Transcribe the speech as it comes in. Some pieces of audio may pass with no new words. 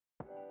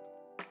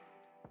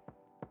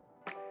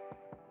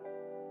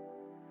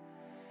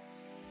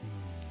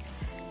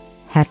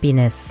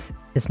Happiness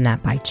is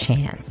not by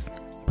chance,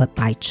 but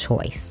by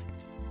choice.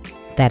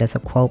 That is a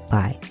quote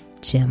by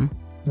Jim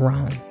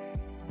Rohn.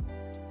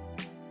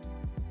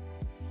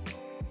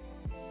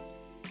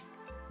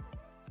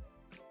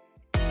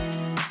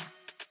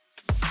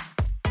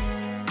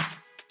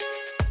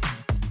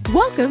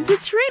 Welcome to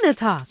Trina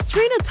Talk.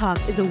 Trina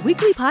Talk is a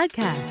weekly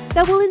podcast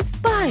that will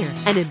inspire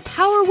and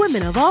empower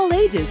women of all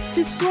ages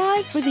to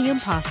strive for the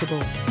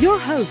impossible. Your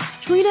host,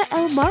 Trina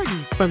L.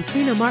 Martin from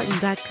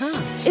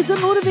TrinaMartin.com, is a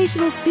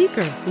motivational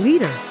speaker,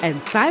 leader, and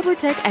cyber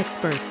tech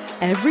expert.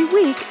 Every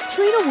week,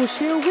 Trina will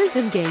share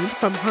wisdom gained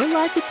from her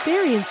life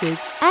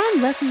experiences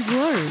and lessons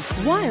learned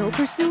while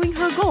pursuing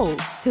her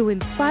goals to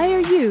inspire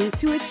you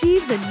to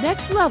achieve the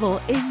next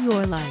level in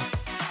your life.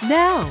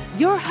 Now,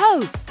 your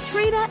host,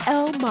 Trina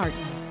L.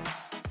 Martin.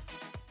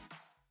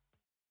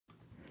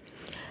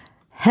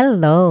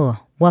 Hello,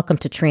 welcome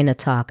to Trina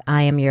Talk.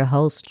 I am your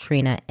host,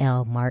 Trina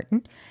L.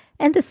 Martin,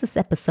 and this is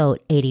episode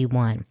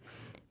 81.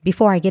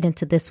 Before I get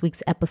into this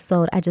week's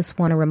episode, I just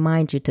want to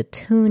remind you to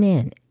tune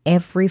in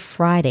every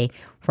Friday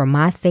for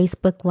my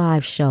Facebook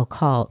Live show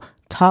called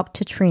Talk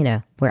to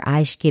Trina, where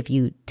I give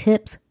you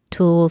tips,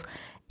 tools,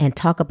 and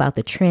talk about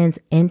the trends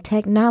in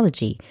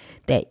technology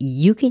that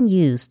you can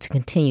use to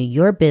continue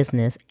your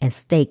business and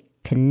stay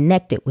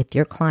connected with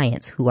your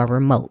clients who are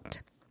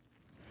remote.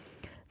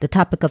 The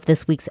topic of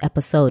this week's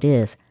episode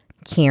is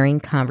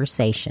Caring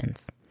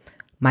Conversations.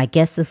 My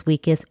guest this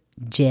week is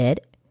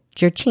Jed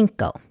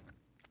Jurchenko.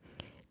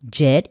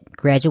 Jed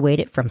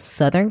graduated from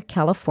Southern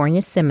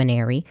California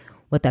Seminary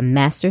with a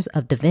Master's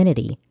of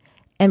Divinity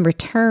and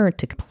returned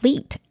to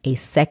complete a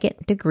second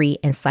degree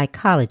in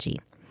psychology.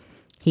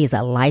 He is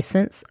a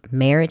licensed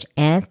marriage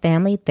and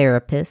family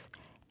therapist,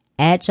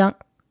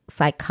 adjunct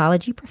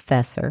psychology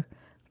professor,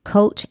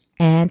 coach,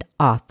 and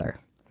author.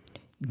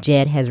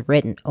 Jed has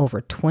written over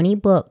 20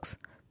 books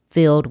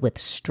filled with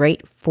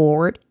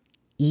straightforward,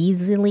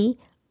 easily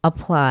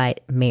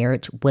applied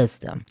marriage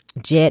wisdom.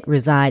 Jed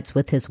resides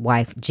with his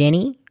wife,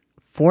 Jenny,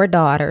 4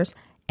 daughters,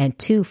 and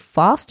 2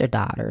 foster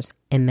daughters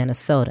in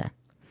Minnesota.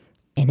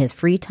 In his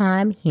free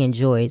time, he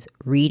enjoys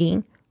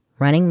reading,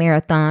 running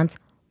marathons,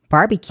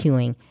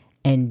 barbecuing,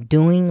 and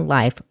doing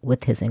life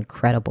with his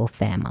incredible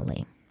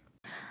family.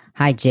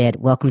 Hi, Jed.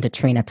 Welcome to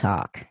Trina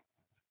Talk.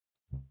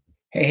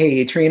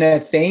 Hey, Trina,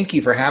 thank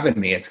you for having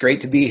me. It's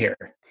great to be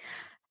here.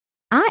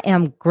 I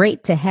am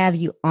great to have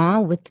you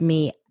on with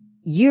me.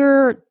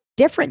 You're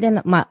different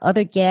than my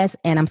other guests,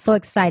 and I'm so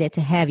excited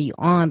to have you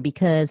on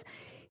because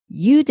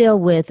you deal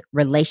with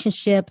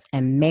relationships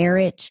and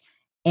marriage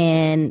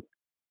and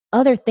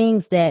other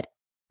things that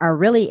are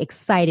really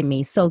exciting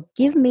me. So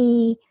give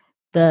me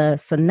the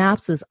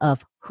synopsis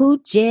of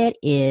who Jed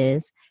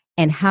is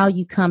and how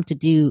you come to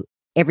do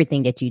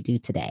everything that you do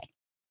today.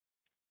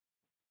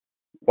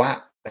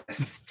 Wow,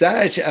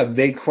 such a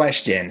big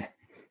question.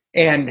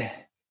 And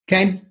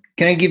can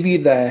I give you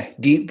the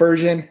deep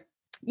version?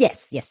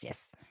 Yes.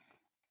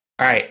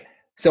 All right.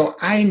 So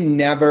I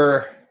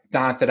never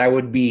thought that I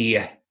would be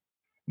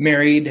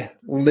married,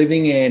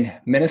 living in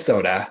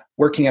Minnesota,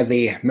 working as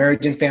a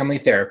marriage and family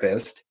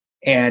therapist,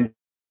 and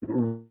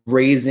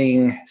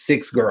raising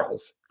 6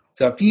 girls.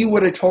 So if you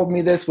would have told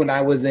me this when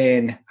I was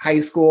in high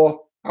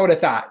school, I would have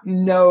thought,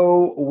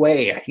 no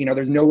way.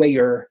 There's no way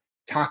you're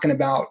talking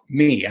about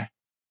me.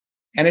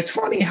 And it's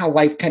funny how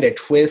life kind of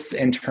twists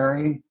and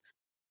turns,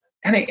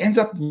 and it ends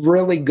up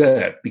really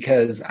good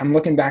because I'm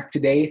looking back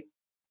today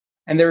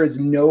and there is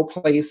no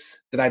place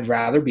that I'd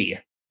rather be.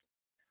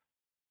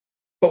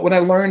 But what I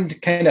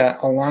learned kind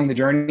of along the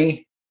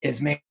journey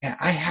is, man,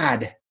 I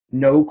had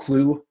no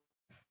clue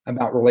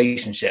about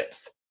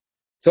relationships.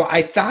 So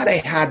I thought I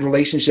had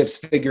relationships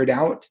figured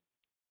out.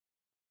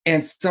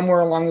 And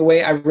somewhere along the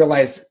way, I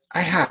realized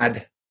I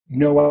had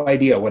no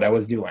idea what I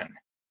was doing.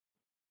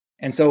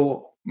 And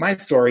so my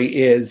story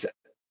is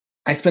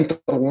I spent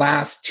the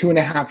last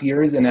 2.5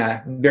 years in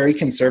a very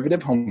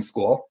conservative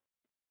homeschool.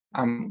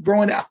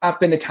 Growing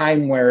up in a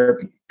time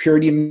where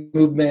purity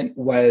movement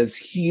was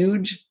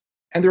huge,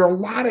 and there are a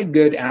lot of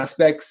good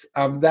aspects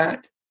of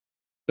that.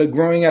 But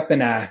growing up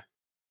in a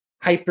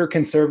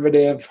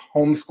hyper-conservative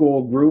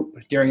homeschool group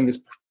during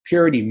this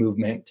purity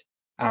movement,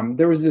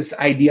 there was this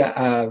idea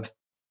of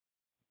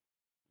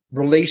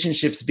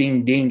relationships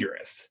being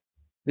dangerous.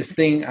 This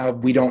thing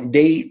of we don't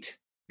date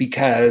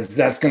because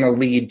that's going to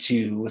lead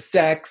to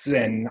sex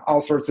and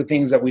all sorts of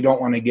things that we don't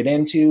want to get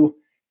into.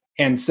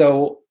 And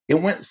so it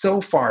went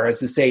so far as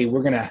to say,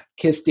 we're going to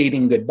kiss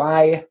dating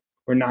goodbye.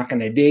 We're not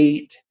going to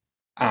date.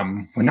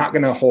 We're not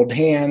going to hold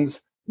hands.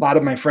 A lot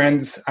of my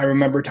friends I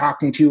remember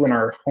talking to in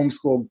our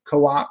homeschool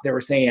co-op, they were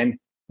saying,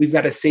 we've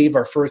got to save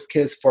our first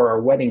kiss for our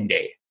wedding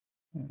day.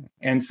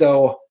 And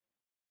so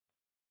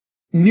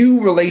knew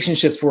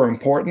relationships were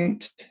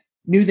important,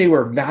 knew they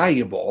were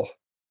valuable.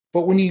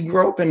 But when you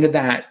grow up in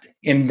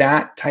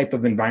that type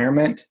of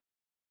environment,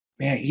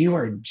 man, you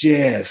are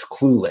just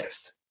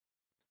clueless.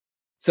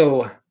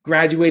 So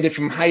graduated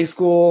from high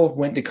school,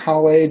 went to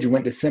college,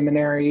 went to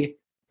seminary,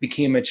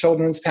 became a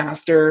children's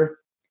pastor,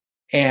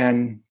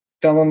 and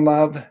fell in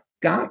love,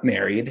 got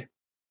married.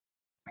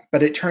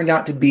 but it turned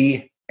out to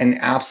be an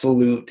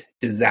absolute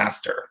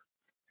disaster.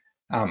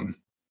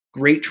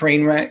 Great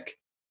train wreck.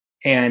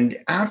 And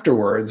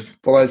afterwards,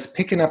 while I was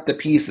picking up the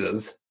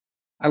pieces,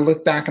 I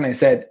looked back and I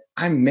said,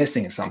 I'm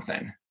missing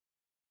something.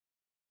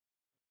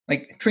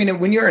 Like, Trina,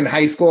 when you're in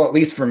high school, at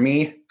least for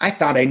me, I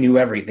thought I knew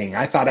everything.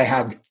 I thought I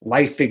had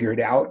life figured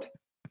out.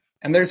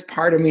 And there's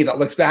part of me that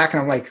looks back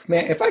and I'm like,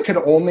 man, if I could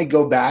only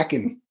go back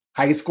in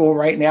high school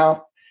right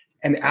now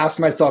and ask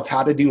myself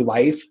how to do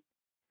life,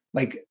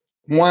 like,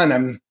 one,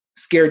 I'm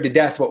scared to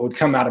death what would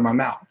come out of my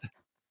mouth.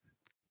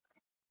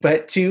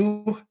 But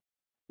two,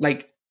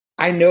 like,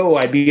 I know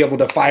I'd be able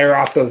to fire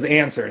off those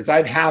answers.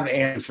 I'd have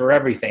answers for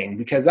everything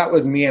because that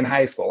was me in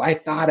high school. I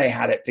thought I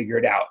had it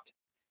figured out.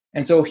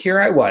 And so here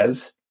I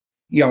was,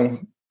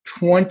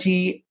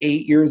 28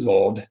 years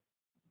old,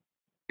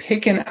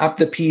 picking up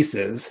the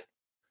pieces,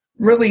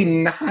 really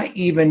not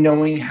even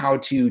knowing how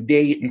to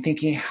date and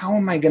thinking, how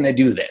am I going to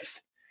do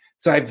this?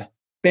 So I've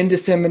been to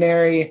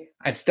seminary.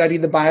 I've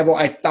studied the Bible.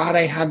 I thought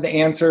I had the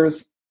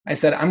answers. I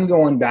said, I'm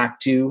going back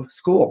to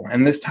school.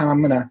 And this time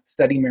I'm going to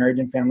study marriage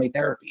and family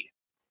therapy.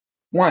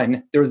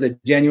 One, there was a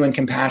genuine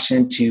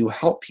compassion to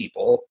help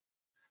people.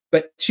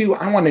 But two,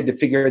 I wanted to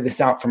figure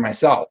this out for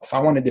myself. I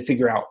wanted to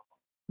figure out,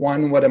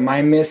 one, what am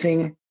I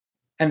missing?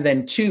 And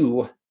then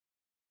two,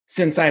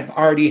 since I've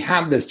already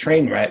had this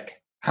train wreck,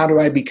 how do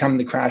I become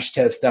the crash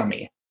test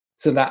dummy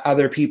so that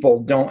other people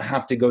don't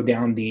have to go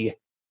down the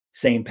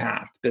same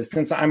path? But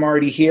since I'm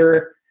already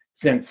here,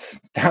 since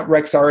that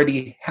wreck's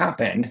already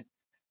happened,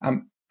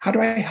 how do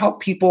I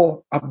help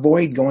people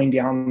avoid going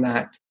down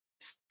that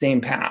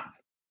same path?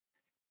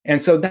 And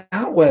so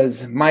that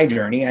was my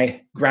journey.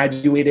 I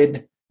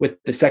graduated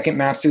with the second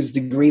master's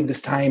degree,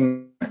 this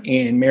time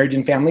in marriage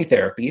and family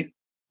therapy,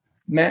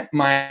 met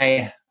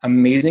my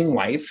amazing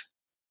wife,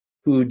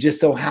 who just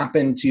so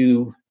happened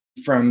to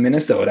from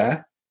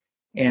Minnesota.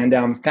 And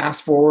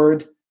fast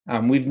forward,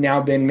 we've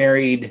now been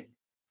married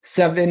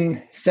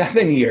seven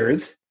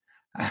years.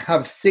 I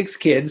have 6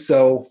 kids,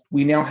 so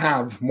we now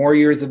have more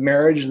years of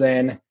marriage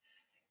than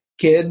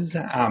kids.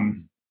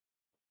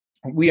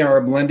 We are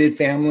a blended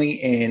family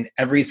in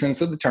every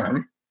sense of the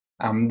term.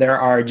 There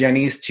are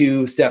Jenny's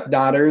 2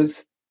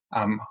 stepdaughters,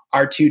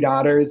 our 2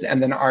 daughters,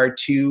 and then our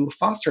 2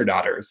 foster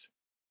daughters.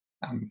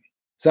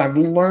 So I've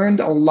learned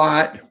a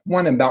lot,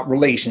 one, about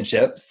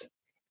relationships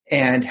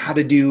and how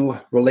to do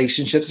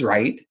relationships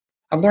right.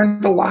 I've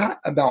learned a lot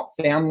about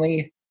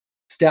family,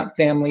 step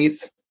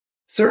families,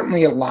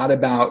 certainly a lot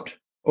about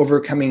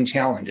overcoming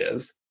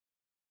challenges.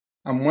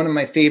 One of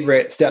my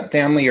favorite step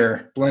family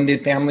or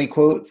blended family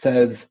quotes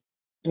says,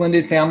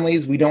 blended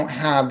families, we don't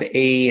have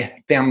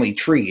a family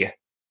tree,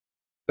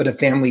 but a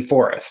family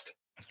forest.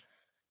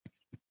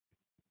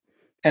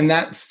 And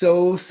that's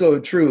so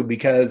true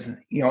because,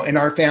 in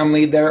our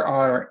family, there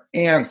are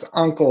aunts,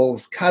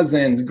 uncles,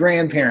 cousins,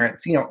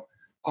 grandparents,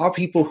 all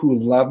people who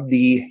love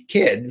the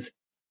kids.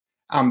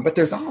 But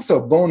there's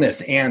also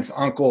bonus aunts,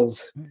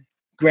 uncles,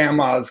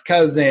 grandmas,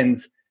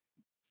 cousins,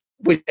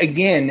 which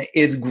again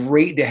is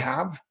great to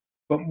have,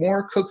 but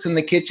more cooks in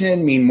the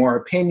kitchen mean more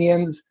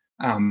opinions,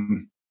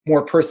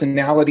 more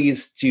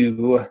personalities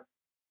to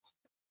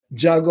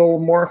juggle,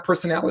 more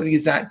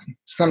personalities that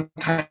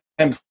sometimes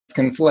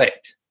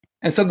conflict.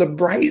 And so the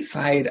bright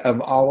side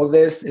of all of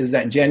this is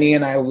that Jenny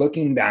and I,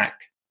 looking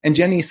back, and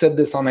Jenny said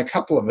this on a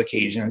couple of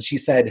occasions, she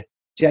said,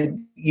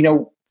 Jen,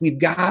 we've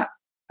got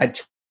a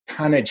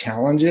ton of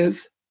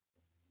challenges,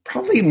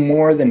 probably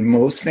more than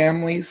most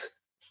families,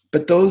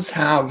 but those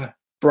have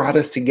brought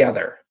us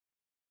together.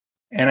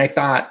 And I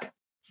thought,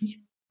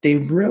 they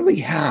really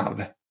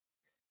have.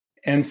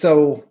 And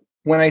so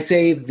when I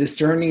say this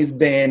journey's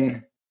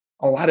been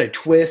a lot of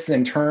twists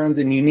and turns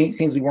and unique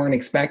things we weren't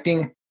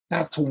expecting,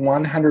 that's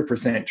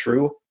 100%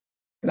 true.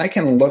 But I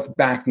can look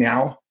back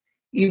now,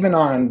 even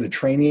on the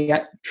train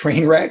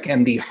wreck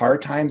and the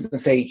hard times,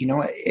 and say, you know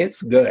what,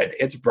 it's good.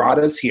 It's brought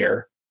us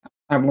here.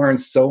 I've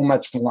learned so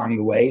much along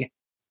the way.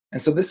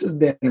 And so this has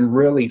been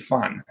really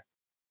fun.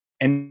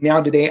 And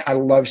now today, I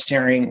love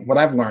sharing what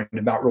I've learned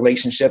about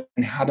relationships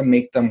and how to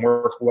make them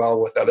work well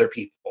with other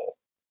people.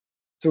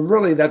 So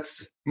really,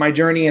 that's my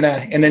journey in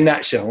a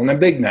nutshell, in a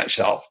big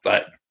nutshell.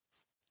 But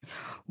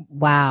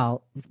wow,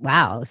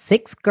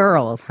 6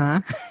 girls,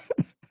 huh?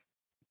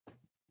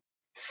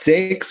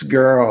 6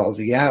 girls,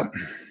 yep.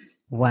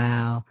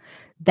 Wow,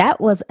 that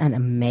was an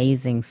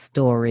amazing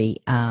story.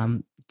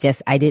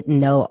 I didn't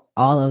know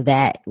all of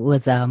that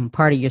was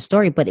part of your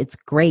story, but it's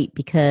great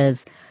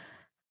because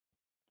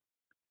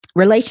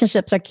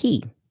relationships are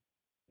key.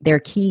 They're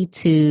key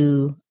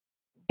to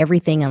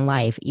everything in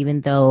life,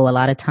 even though a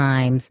lot of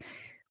times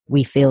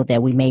we feel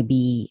that we may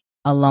be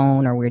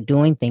alone or we're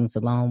doing things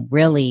alone.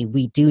 Really,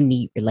 we do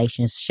need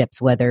relationships,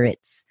 whether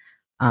it's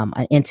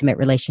an intimate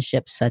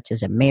relationship such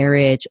as a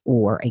marriage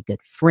or a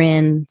good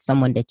friend,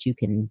 someone that you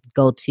can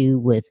go to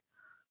with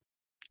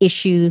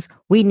issues.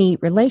 We need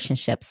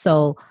relationships.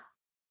 So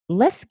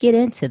let's get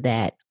into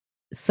that.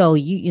 So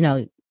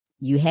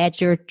you had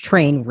your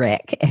train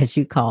wreck, as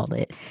you called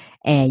it,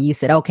 and you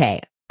said, okay,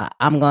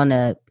 I'm going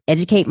to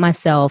educate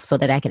myself so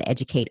that I can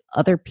educate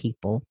other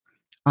people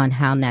on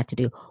how not to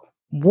do.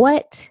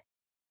 What,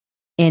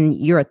 and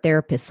you're a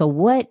therapist, so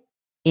what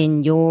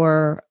in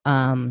your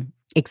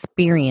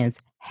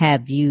experience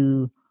have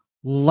you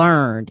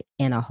learned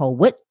in a whole,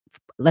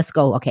 let's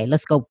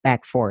go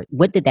back forward.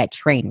 What did that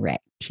train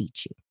wreck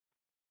teach you?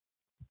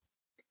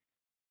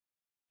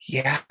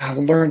 Yeah, I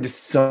learned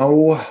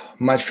so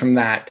much from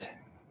that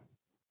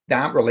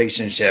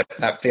relationship,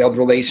 that failed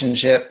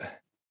relationship.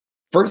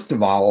 First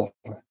of all,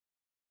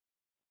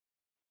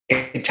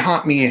 it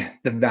taught me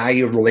the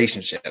value of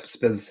relationships,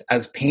 because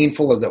as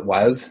painful as it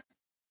was,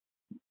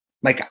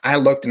 like, I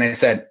looked and I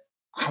said,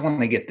 I want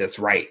to get this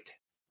right.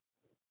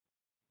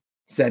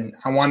 Said,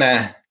 I want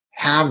to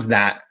have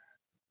that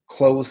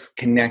close,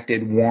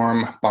 connected,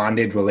 warm,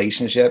 bonded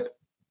relationship.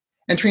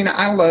 And Trina,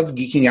 I love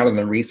geeking out on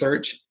the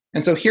research.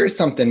 And so here's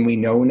something we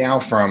know now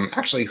from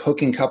actually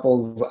hooking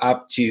couples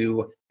up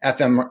to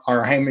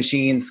fMRI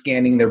machines,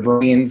 scanning their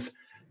brains,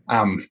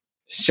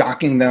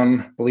 shocking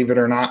them. Believe it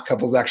or not,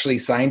 couples actually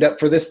signed up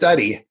for this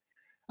study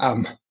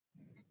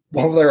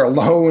while they're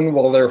alone,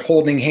 while they're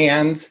holding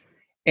hands.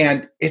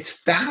 And it's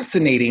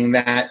fascinating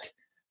that,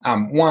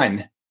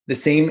 one, the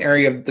same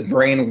area of the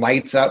brain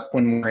lights up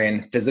when we're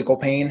in physical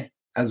pain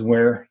as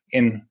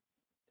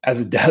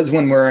it does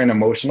when we're in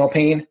emotional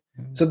pain.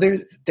 So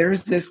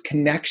there's this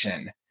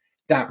connection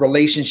that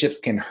relationships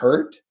can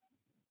hurt,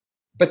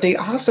 but they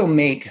also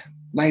make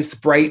life's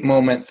bright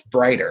moments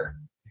brighter.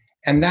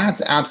 And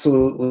that's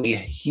absolutely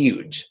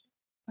huge.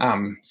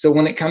 So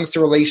when it comes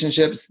to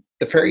relationships,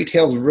 the fairy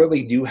tales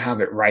really do have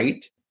it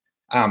right.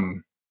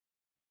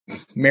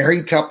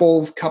 Married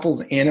couples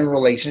in a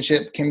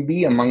relationship can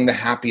be among the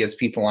happiest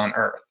people on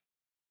earth.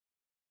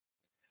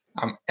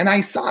 And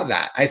I saw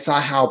that. I saw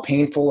how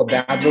painful a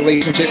bad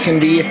relationship can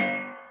be.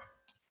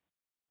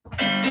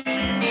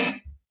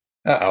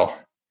 Uh-oh,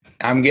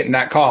 I'm getting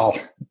that call.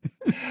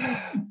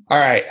 All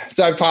right,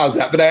 so I paused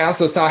that. But I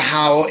also saw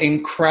how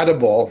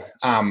incredible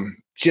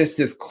just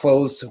this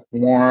close,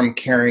 warm,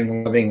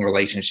 caring, loving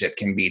relationship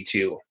can be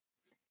too.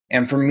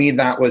 And for me,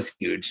 that was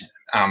huge.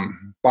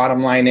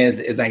 Bottom line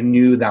is I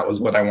knew that was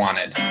what I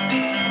wanted.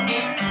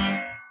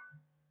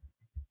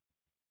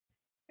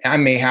 I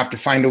may have to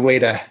find a way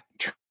to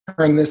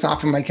turn this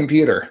off of my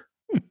computer.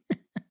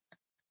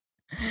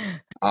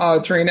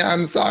 Oh, Trina,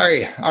 I'm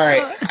sorry. All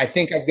right, I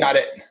think I've got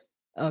it.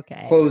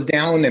 Okay. Closed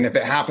down, and if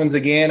it happens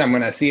again, I'm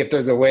going to see if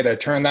there's a way to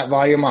turn that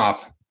volume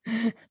off.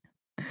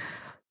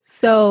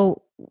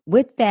 So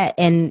with that,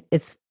 and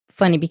it's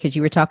funny because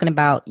you were talking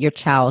about your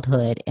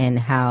childhood and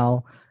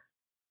how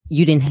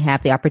you didn't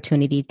have the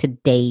opportunity to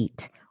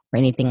date or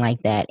anything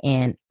like that.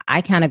 And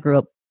I kind of grew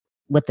up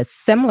with a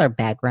similar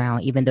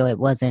background, even though it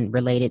wasn't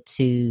related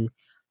to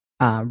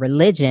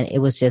religion. It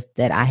was just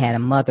that I had a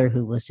mother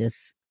who was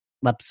just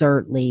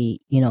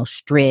absurdly,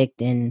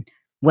 strict and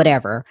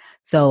whatever.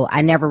 So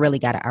I never really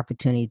got an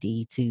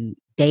opportunity to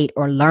date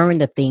or learn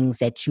the things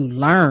that you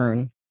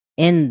learn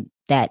in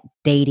that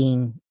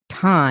dating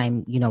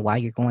time, while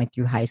you're going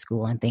through high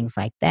school and things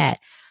like that.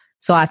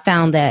 So I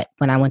found that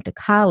when I went to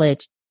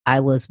college, I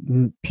was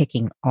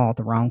picking all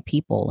the wrong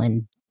people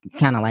and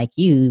kind of like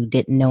you,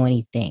 didn't know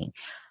anything.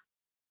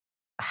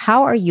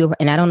 How are you,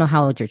 and I don't know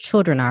how old your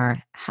children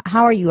are,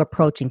 how are you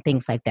approaching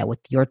things like that with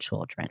your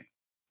children?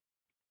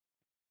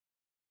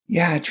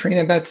 Yeah,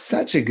 Trina, that's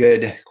such a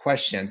good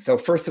question. So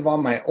first of all,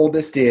 my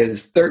oldest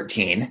is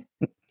 13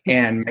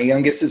 and my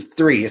youngest is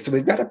 3. So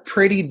we've got a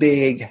pretty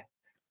big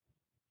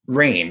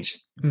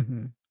range.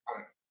 Mm-hmm.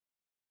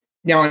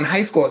 Now in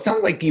high school, it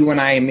sounds like you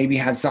and I maybe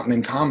had something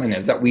in common,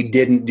 is that we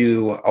didn't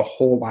do a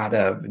whole lot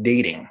of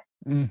dating.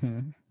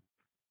 Mm-hmm.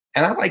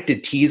 And I like to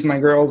tease my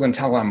girls and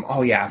tell them,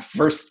 oh yeah,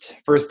 first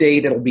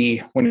date, it'll be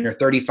when you're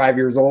 35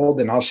 years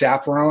old and I'll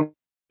chaperone.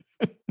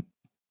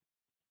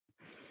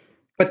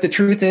 But the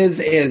truth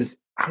is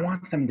I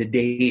want them to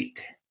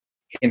date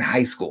in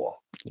high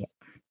school. Yeah.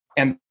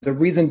 And the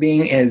reason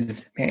being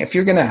is, man, if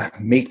you're going to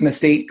make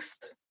mistakes,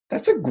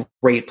 that's a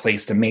great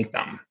place to make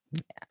them.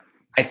 Yeah.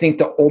 I think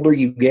the older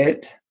you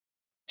get,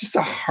 just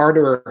the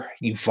harder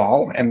you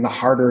fall and the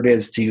harder it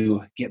is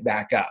to get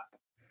back up.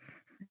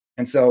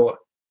 And so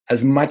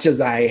as much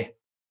as I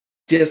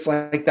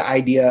dislike the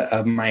idea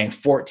of my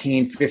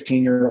 14,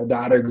 15-year-old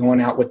daughter going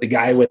out with the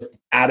guy with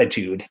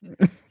attitude,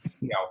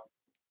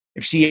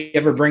 if she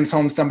ever brings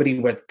home somebody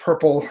with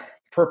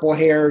purple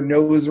hair,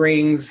 nose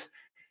rings,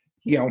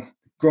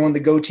 growing the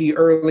goatee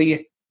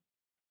early,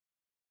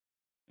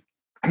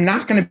 I'm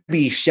not going to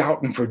be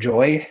shouting for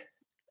joy.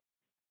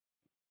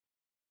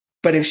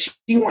 But if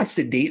she wants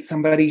to date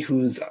somebody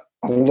who's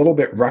a little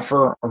bit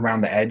rougher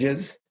around the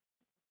edges,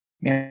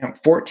 man,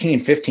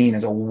 14, 15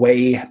 is a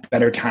way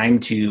better time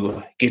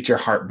to get your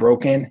heart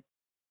broken,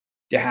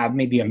 to have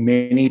maybe a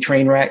mini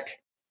train wreck.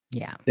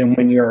 Yeah. Than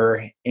when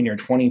you're in your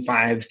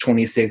 25s,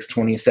 26,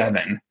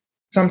 27.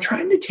 So I'm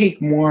trying to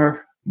take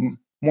more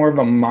of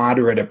a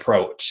moderate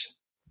approach.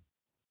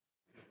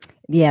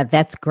 Yeah,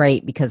 that's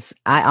great, because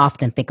I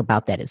often think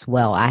about that as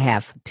well. I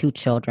have 2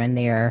 children.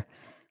 They're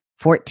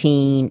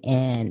 14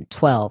 and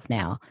 12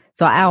 now.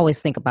 So I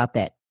always think about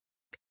that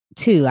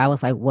too. I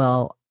was like,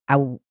 well,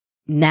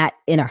 not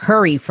in a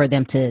hurry for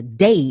them to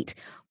date,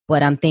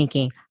 but I'm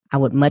thinking I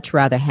would much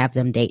rather have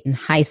them date in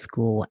high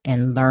school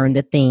and learn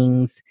the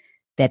things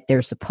that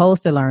they're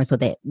supposed to learn so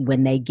that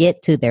when they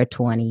get to their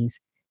 20s,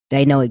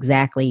 they know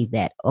exactly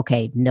that,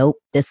 okay, nope,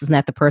 this is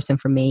not the person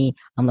for me.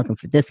 I'm looking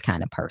for this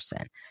kind of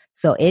person.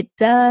 So it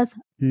does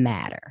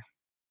matter.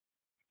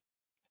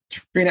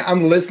 Trina,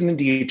 I'm listening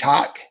to you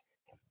talk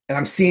and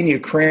I'm seeing you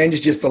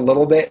cringe just a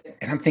little bit.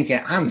 And I'm thinking,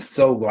 I'm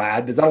so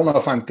glad, because I don't know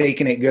if I'm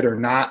faking it good or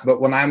not.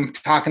 But when I'm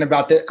talking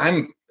about this,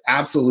 I'm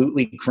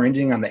absolutely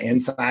cringing on the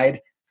inside.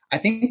 I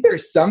think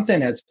there's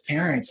something as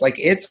parents, like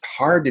it's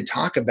hard to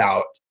talk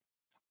about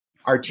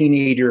our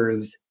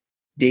teenagers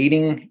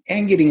dating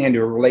and getting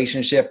into a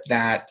relationship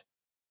that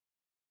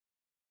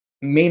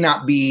may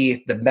not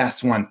be the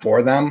best one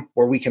for them,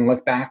 where we can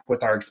look back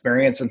with our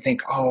experience and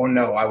think, oh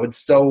no, I would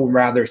so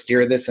rather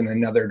steer this in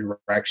another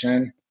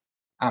direction.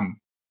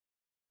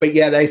 But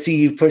yet I see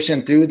you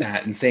pushing through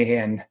that and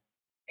saying,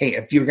 hey,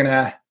 if you're going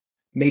to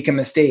make a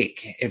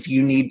mistake, if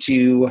you need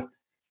to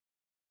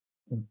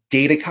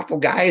date a couple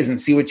guys and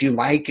see what you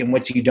like and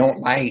what you don't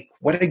like,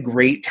 what a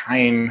great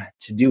time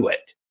to do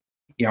it.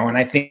 And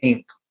I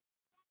think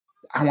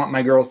I want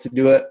my girls to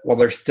do it while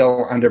they're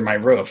still under my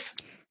roof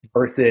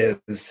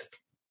versus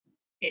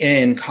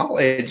in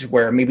college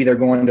where maybe they're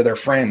going to their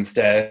friends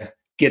to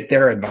get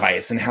their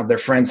advice and have their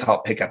friends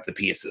help pick up the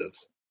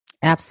pieces.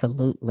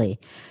 Absolutely.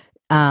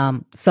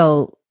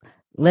 So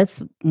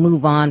let's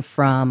move on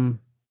from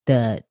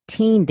the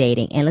teen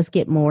dating and let's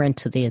get more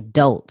into the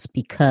adults,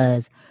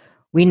 because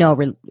we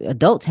know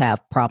adults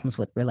have problems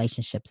with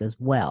relationships as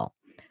well.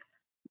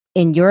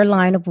 In your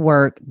line of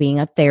work, being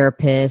a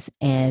therapist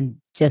and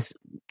just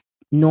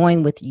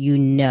knowing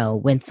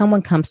when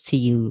someone comes to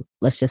you,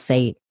 let's just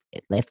say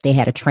if they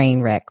had a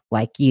train wreck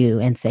like you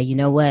and say, you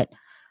know what,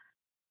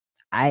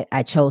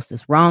 I chose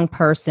this wrong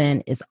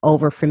person, it's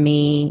over for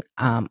me.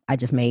 I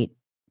just made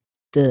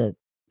the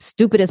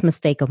stupidest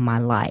mistake of my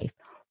life.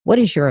 What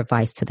is your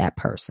advice to that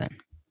person?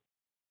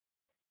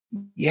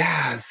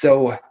 Yeah.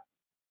 So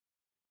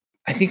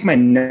I think my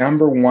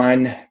number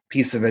one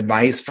piece of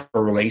advice for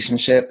a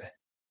relationship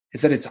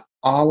is that it's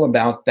all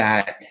about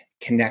that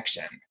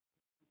connection.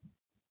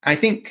 I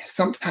think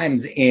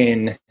sometimes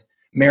in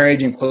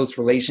marriage and close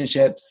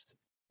relationships,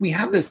 we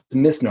have this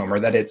misnomer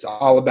that it's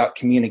all about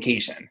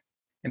communication.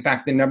 In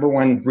fact, the number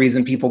one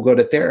reason people go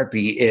to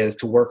therapy is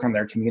to work on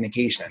their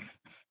communication.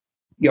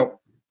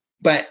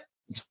 But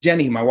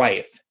Jenny, my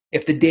wife,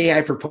 if the day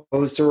I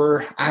proposed to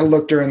her, I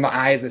looked her in the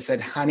eyes, I said,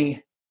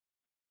 honey,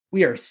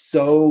 we are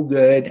so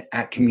good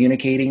at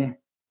communicating.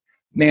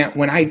 Man,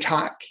 when I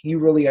talk, you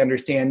really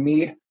understand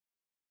me.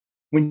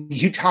 When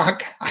you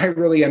talk, I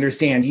really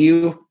understand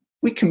you.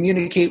 We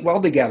communicate well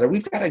together.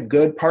 We've got a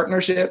good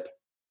partnership.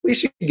 We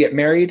should get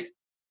married.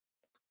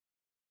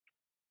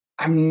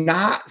 I'm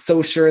not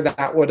so sure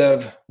that would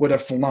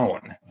have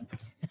flown.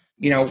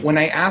 When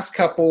I ask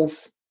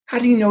couples, how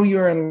do you know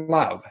you're in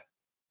love?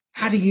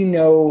 How do you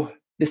know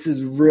this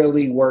is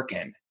really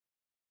working?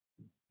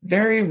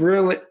 Very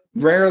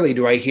rarely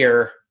do I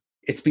hear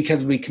it's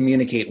because we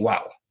communicate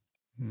well.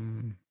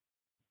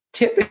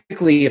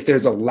 Typically, if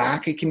there's a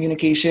lack of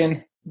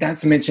communication,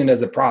 that's mentioned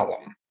as a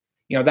problem.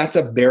 That's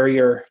a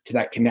barrier to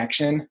that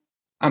connection.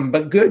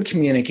 But good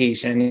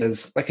communication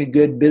is like a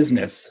good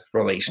business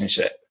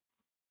relationship.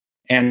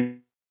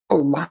 And a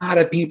lot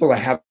of people I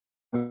have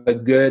a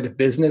good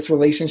business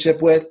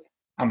relationship with,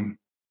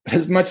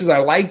 as much as I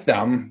like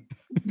them,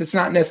 that's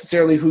not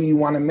necessarily who you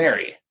want to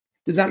marry.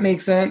 Does that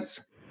make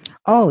sense?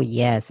 Oh,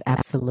 yes,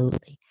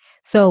 absolutely.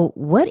 So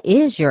what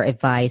is your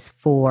advice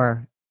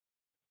for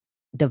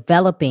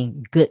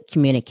developing good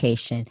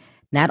communication,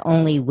 not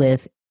only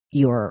with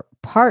your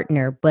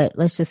partner, but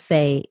let's just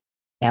say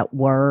at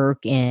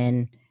work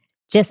and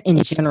just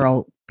in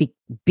general,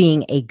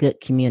 being a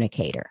good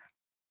communicator?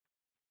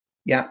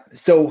 Yeah.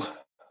 So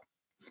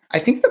I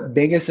think the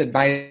biggest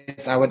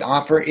advice I would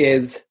offer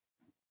is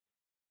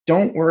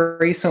don't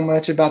worry so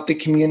much about the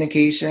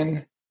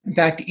communication. In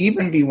fact,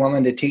 even be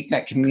willing to take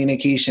that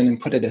communication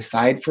and put it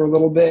aside for a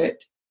little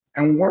bit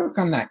and work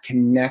on that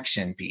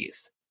connection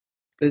piece.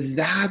 Because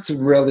that's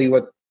really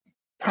what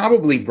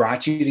probably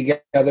brought you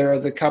together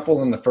as a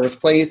couple in the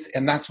first place.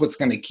 And that's what's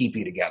going to keep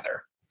you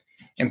together.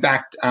 In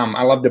fact,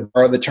 I love to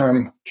borrow the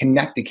term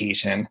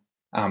connectication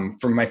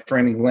from my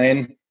friend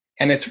Glenn.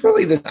 And it's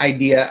really this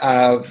idea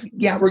of,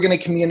 yeah, we're going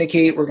to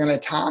communicate, we're going to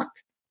talk,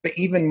 but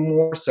even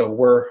more so,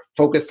 we're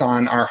focused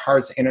on our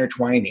hearts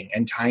intertwining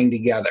and tying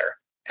together.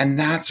 And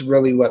that's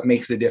really what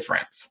makes the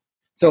difference.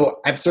 So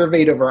I've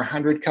surveyed over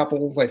 100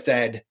 couples. I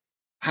said,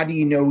 how do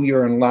you know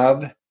you're in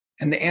love?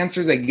 And the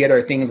answers I get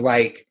are things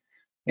like,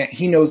 yeah,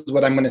 he knows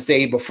what I'm going to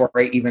say before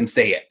I even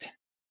say it.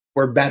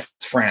 We're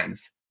best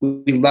friends.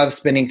 We love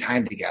spending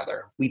time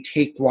together. We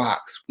take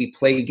walks. We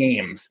play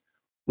games.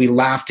 We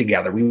laugh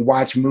together. We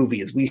watch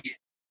movies. We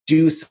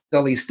do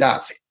silly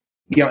stuff.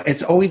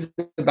 It's always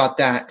about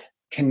that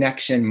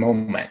connection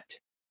moment.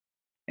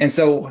 And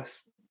so a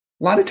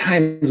lot of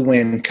times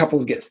when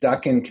couples get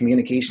stuck in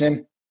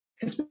communication,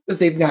 it's because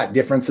they've got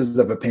differences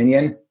of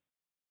opinion.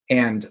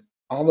 And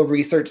all the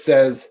research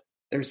says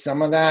there's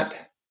some of that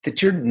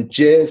you're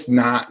just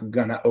not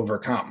going to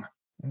overcome.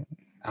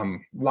 A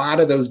lot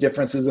of those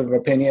differences of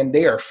opinion,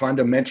 they are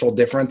fundamental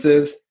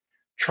differences.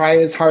 Try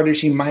as hard as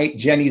she might,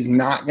 Jenny's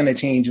not going to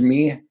change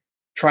me.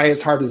 Try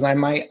as hard as I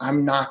might,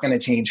 I'm not going to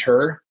change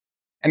her.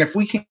 And if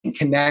we can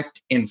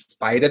connect in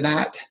spite of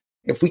that,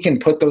 if we can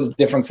put those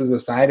differences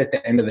aside at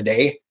the end of the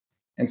day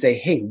and say,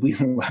 hey, we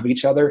love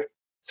each other,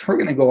 so we're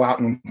going to go out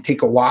and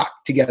take a walk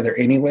together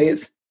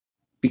anyways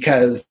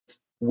because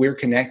we're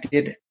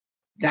connected,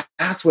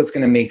 that's what's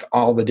going to make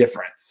all the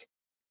difference.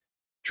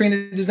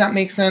 Trina, does that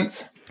make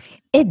sense?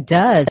 It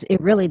does. It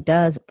really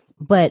does.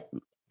 But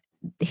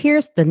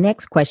here's the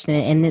next question,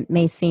 and it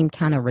may seem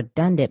kind of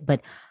redundant,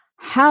 but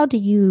how do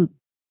you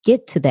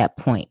get to that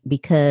point?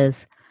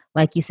 Because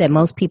like you said,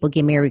 most people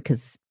get married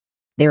because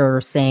they're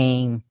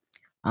saying,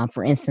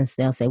 for instance,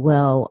 they'll say,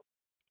 well,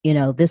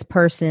 this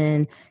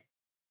person,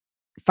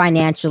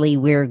 financially,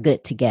 we're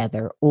good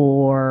together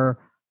or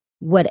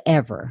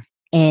whatever.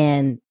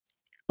 And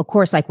of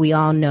course, like we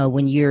all know,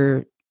 when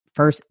you're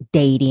first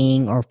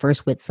dating or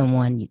first with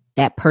someone,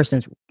 that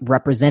person's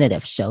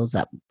representative shows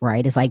up,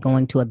 right? It's like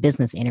going to a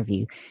business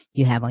interview.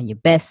 You have on your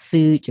best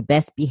suit, your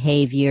best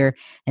behavior.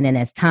 And then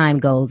as time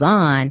goes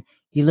on,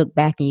 you look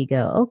back and you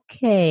go,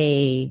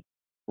 okay,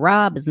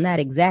 Rob is not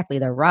exactly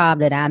the Rob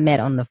that I met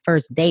on the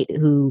first date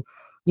who,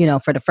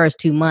 for the first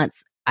 2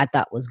 months I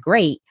thought was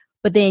great.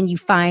 But then you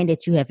find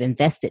that you have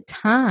invested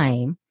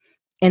time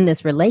in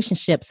this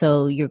relationship.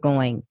 So you're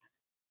going,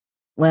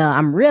 well,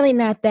 I'm really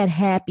not that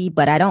happy,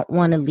 but I don't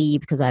want to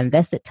leave because I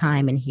invested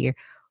time in here.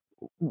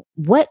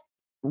 What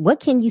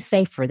can you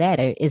say for that?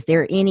 Is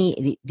there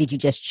did you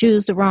just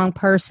choose the wrong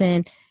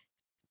person?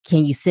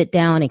 Can you sit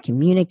down and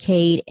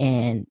communicate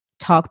and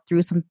talk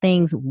through some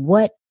things?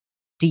 What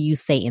do you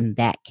say in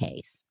that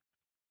case?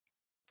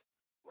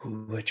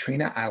 Ooh,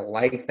 Trina, I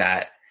like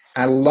that.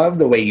 I love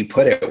the way you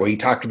put it, where you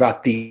talked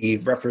about the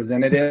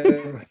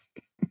representative.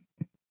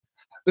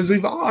 Because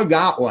we've all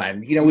got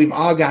one. We've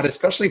all got,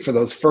 especially for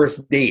those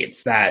first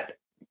dates, that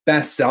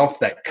best self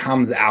that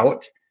comes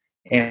out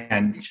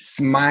and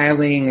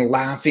smiling,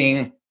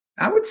 laughing.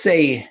 I would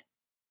say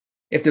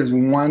if there's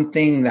one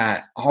thing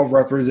that all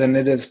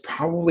representatives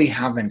probably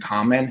have in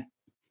common,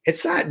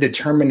 it's that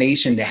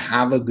determination to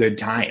have a good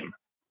time.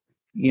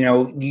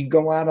 You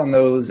go out on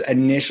those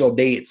initial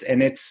dates,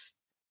 and it's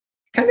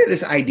kind of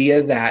this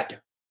idea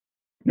that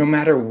no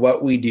matter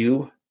what we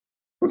do,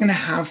 we're going to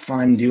have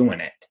fun doing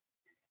it.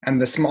 And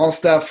the small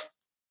stuff,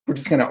 we're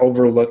just going to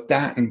overlook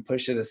that and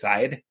push it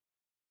aside.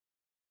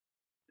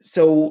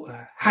 So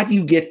how do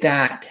you get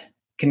that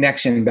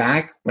connection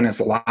back when it's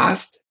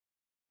lost?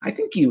 I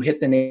think you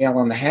hit the nail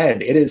on the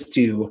head. It is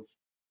to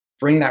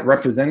bring that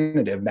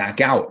representative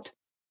back out.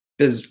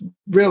 Because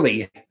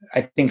really,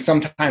 I think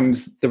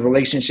sometimes the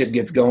relationship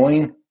gets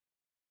going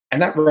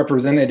and that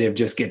representative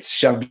just gets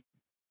shoved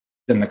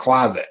in the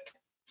closet.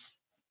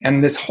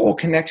 And this whole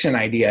connection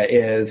idea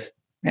is,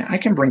 man, I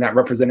can bring that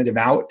representative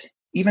out,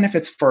 even if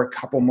it's for a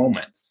couple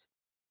moments.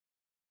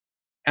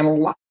 And a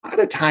lot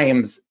of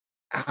times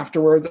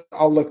afterwards,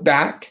 I'll look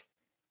back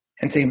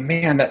and say,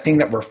 man, that thing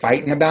that we're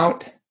fighting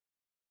about,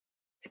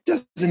 it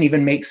doesn't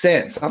even make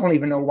sense. I don't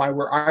even know why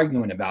we're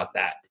arguing about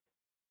that.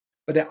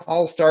 But it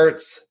all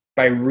starts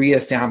by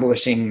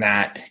reestablishing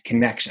that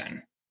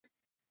connection.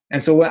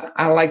 And so what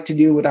I like to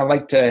do, what I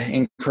like to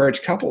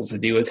encourage couples to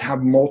do, is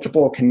have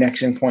multiple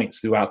connection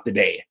points throughout the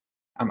day.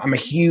 I'm a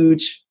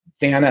huge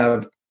fan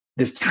of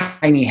this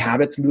tiny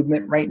habits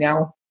movement right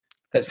now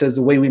that says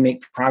the way we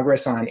make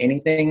progress on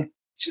anything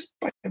is just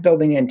by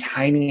building in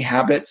tiny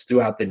habits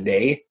throughout the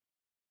day.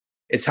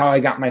 It's how I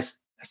got my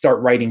start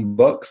writing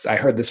books. I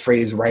heard this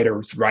phrase,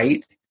 writers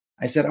write.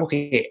 I said,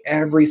 okay,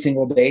 every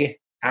single day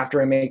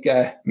after I make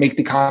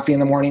the coffee in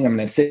the morning, I'm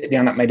going to sit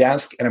down at my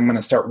desk and I'm going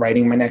to start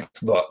writing my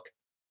next book.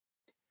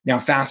 Now,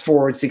 fast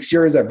forward 6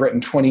 years, I've written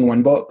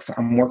 21 books.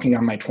 I'm working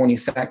on my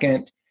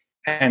 22nd,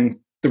 and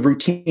the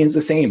routine is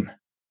the same.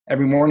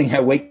 Every morning I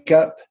wake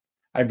up,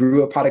 I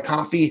brew a pot of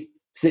coffee,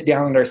 sit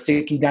down at our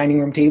sticky dining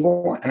room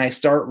table, and I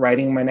start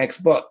writing my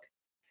next book.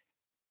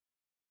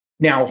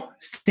 Now,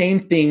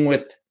 same thing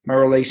with my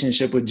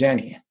relationship with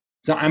Jenny.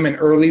 So I'm an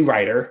early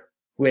writer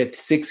with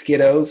 6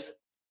 kiddos.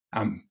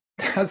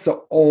 That's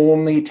the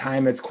only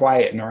time it's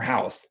quiet in our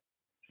house.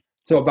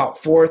 So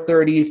about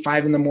 4:30,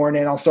 5 in the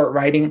morning, I'll start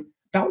writing.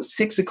 About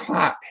 6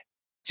 o'clock,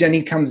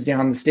 Jenny comes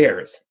down the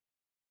stairs.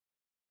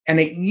 And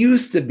it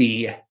used to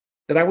be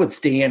that I would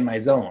stay in my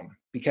zone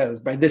because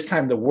by this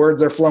time the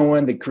words are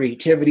flowing, the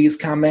creativity is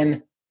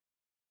coming,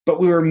 but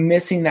we were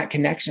missing that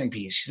connection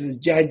piece. She says,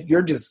 Jed,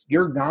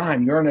 you're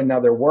gone. You're in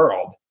another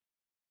world.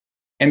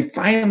 And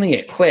finally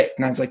it clicked.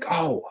 And I was like,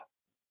 oh,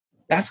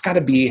 that's got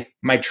to be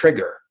my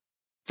trigger.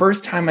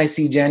 First time I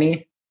see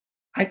Jenny,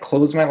 I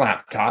close my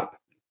laptop,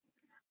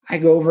 I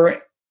go over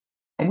it,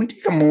 and we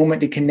take a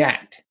moment to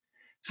connect.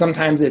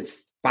 Sometimes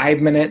it's 5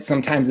 minutes,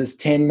 sometimes it's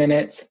 10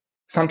 minutes,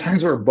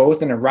 sometimes we're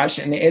both in a rush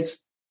and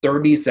it's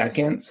 30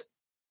 seconds,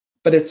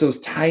 but it's those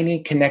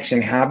tiny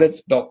connection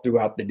habits built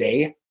throughout the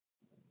day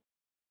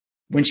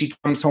when she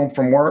comes home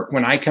from work,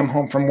 when I come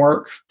home from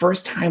work,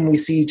 first time we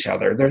see each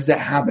other, there's that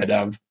habit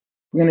of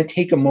we're going to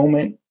take a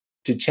moment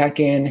to check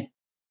in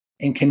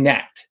and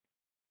connect.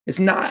 It's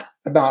not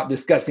about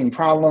discussing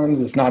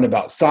problems. It's not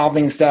about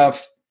solving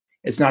stuff.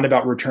 It's not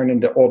about returning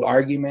to old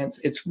arguments.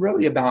 It's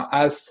really about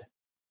us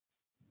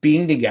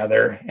being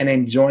together and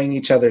enjoying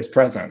each other's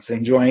presence,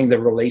 enjoying the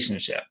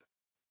relationship.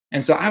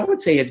 And so I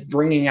would say it's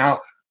bringing out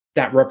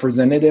that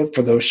representative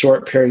for those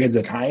short periods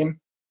of time.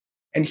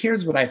 And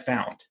here's what I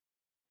found.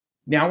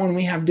 Now, when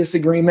we have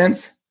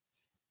disagreements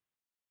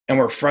and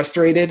we're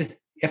frustrated,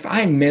 if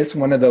I miss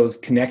one of those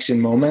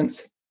connection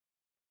moments,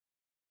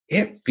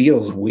 it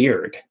feels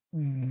weird.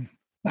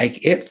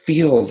 Like it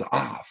feels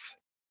off.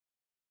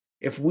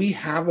 If we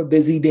have a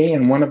busy day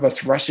and one of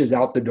us rushes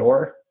out the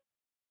door,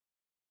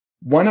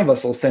 one of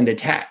us will send a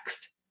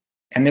text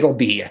and it'll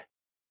be,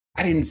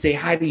 I didn't say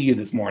hi to you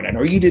this morning,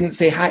 or you didn't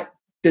say hi.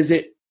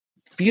 It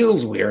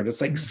feels weird.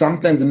 It's like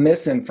something's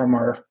missing from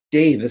our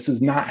day. This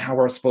is not how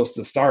we're supposed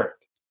to start.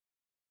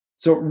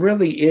 So it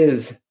really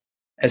is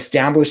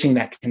establishing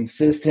that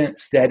consistent,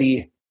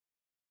 steady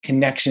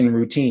connection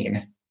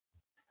routine.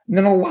 And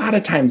then a lot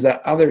of times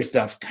that other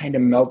stuff kind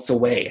of melts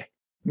away.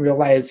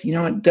 Realize,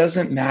 it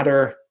doesn't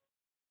matter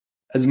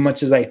as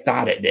much as I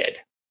thought it did.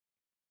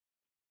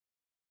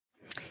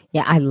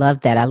 Yeah, I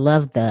love that. I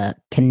love the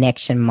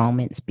connection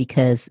moments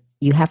because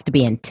you have to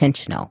be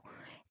intentional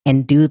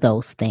and do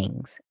those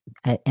things.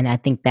 And I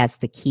think that's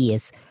the key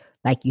is,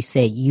 like you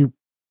said, you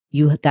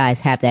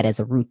guys have that as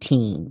a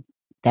routine.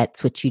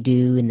 That's what you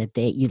do in the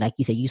day. Like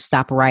you said, you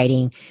stop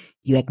writing,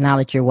 you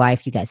acknowledge your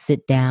wife, you guys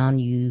sit down,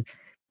 you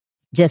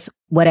just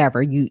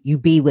whatever, you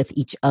be with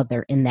each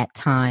other in that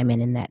time and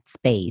in that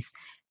space.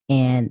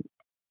 And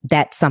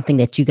that's something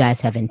that you guys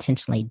have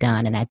intentionally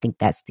done. And I think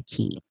that's the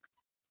key.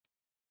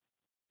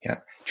 Yeah.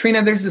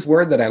 Trina, there's this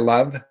word that I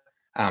love.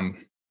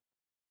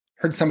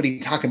 Heard somebody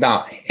talk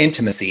about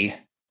intimacy,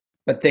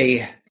 but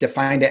they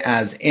defined it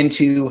as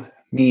into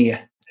me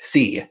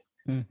see.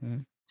 Mm-hmm.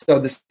 So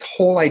this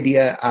whole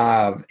idea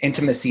of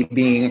intimacy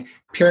being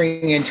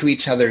peering into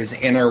each other's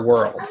inner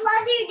world. I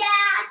love you,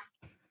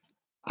 Dad.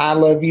 I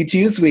love you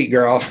too, sweet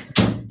girl.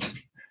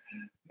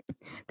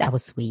 That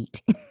was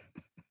sweet.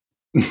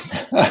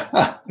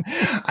 I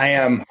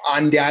am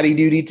on daddy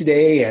duty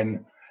today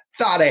and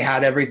thought I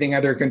had everything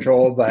under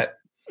control, but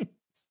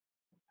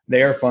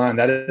they are fun.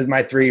 That is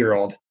my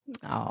 3-year-old.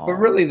 Oh. But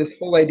really this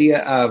whole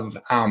idea of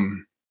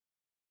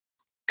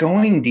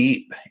going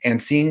deep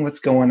and seeing what's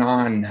going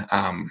on,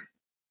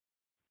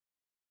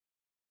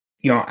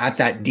 at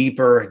that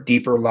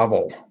deeper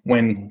level,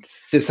 when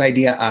it's this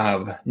idea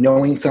of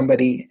knowing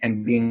somebody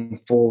and being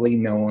fully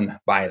known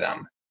by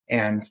them.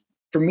 And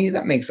for me,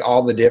 that makes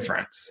all the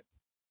difference.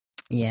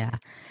 Yeah.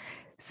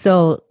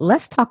 So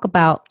let's talk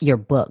about your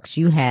books.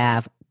 You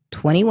have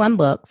 21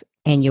 books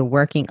and you're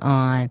working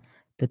on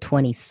the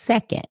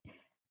 22nd.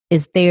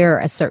 Is there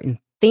a certain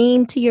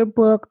theme to your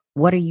book?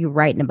 What are you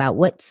writing about?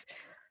 What's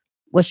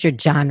your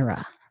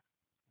genre?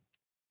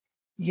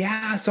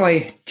 Yeah, so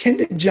I tend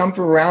to jump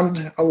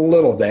around a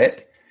little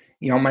bit.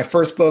 My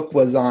first book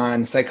was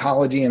on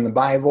psychology and the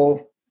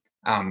Bible.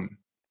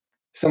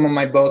 Some of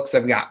my books,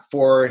 I've got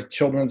 4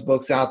 children's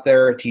books out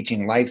there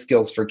teaching life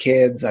skills for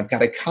kids. I've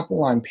got a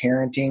couple on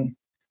parenting,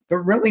 but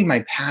really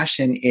my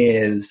passion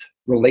is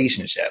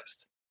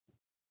relationships.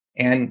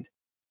 And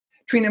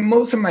Trina,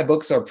 most of my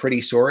books are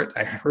pretty short.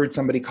 I heard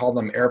somebody call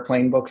them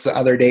airplane books the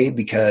other day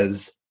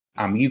because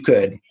you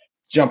could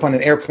jump on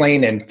an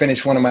airplane and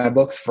finish one of my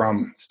books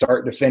from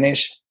start to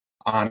finish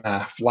on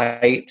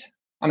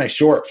a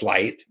short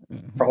flight,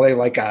 probably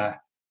like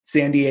a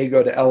San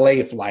Diego to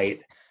LA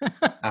flight.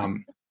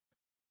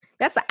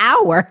 That's an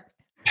hour.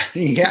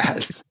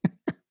 Yes.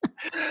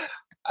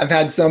 I've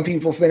had some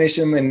people finish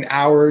them in an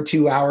hour,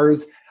 2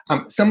 hours.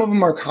 Some of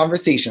them are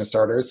conversation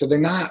starters, so they're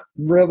not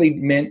really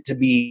meant to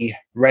be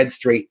read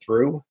straight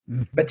through,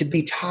 but to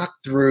be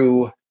talked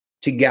through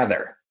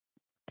together.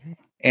 Okay.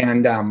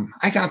 And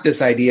I got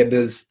this idea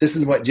because this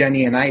is what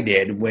Jenny and I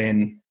did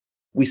when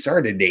we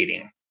started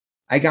dating.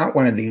 I got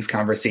one of these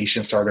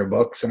conversation starter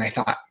books and I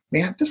thought,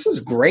 man, this is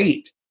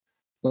great.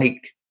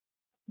 Like,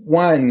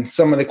 1,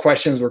 some of the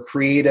questions were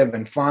creative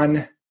and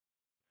fun,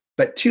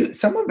 but 2,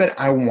 some of it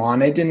I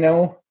wanted to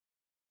know.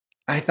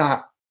 I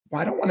thought,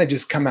 well, I don't want to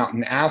just come out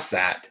and ask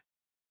that.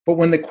 But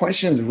when the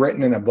question is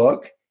written in a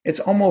book, it's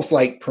almost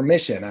like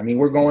permission. I mean,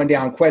 we're going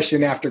down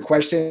question after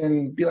question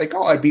and be like,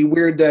 oh, it'd be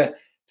weird to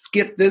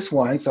skip this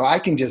one, so I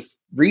can just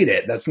read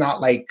it. That's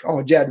not like,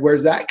 oh, Jed,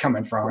 where's that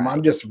coming from? Right.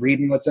 I'm just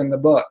reading what's in the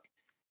book.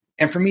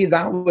 And for me,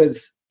 that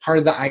was part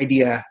of the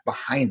idea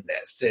behind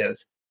this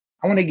is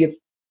I want to give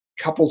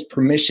couples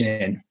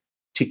permission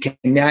to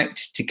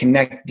connect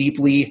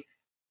deeply,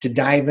 to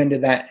dive into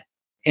that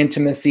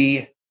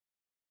intimacy.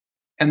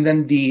 And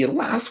then the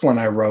last one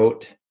I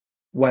wrote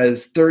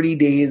was 30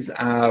 days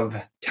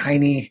of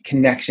tiny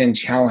connection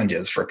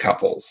challenges for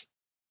couples.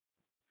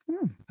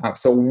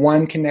 So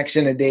 1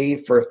 connection a day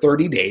for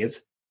 30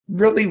 days,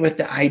 really with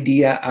the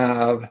idea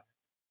of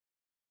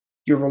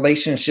your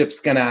relationship's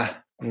going to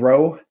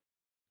grow.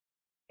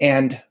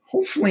 And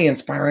hopefully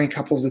inspiring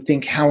couples to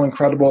think how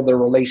incredible their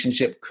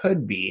relationship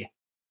could be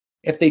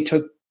if they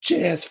took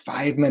just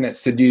 5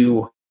 minutes to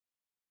do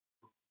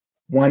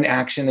one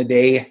action a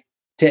day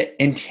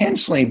to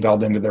intentionally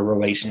build into their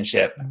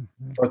relationship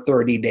for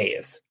 30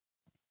 days.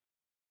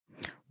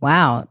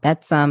 Wow,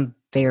 that's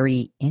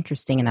very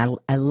interesting, and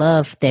I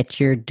love that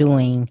you're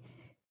doing.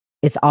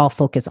 It's all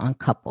focused on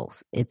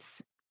couples.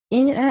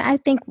 And I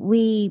think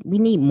we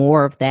need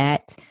more of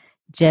that.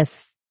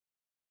 Just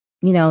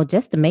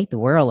just to make the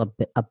world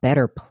a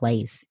better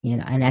place.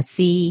 And I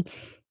see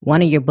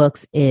one of your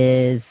books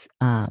is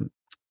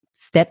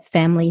Step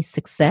Family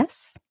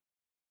Success.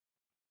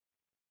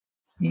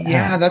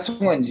 Yeah, that's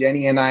one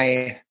Jenny and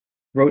I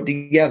wrote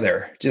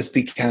together, just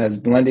because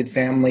blended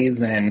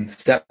families and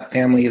step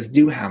families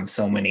do have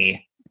so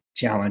many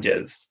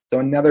challenges. So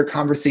another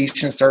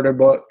conversation starter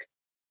book.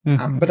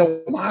 But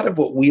a lot of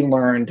what we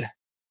learned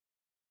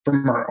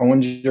from our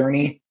own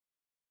journey,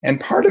 and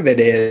part of it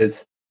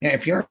is,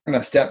 if you're in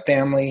a step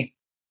family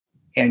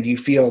and you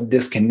feel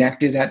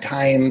disconnected at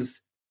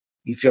times,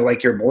 you feel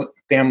like your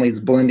family's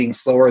blending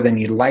slower than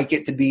you'd like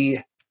it to be.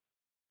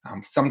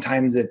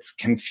 Sometimes it's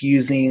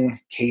confusing,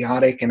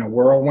 chaotic, and a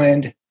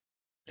whirlwind.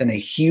 Then a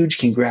huge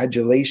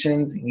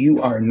congratulations.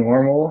 You are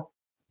normal,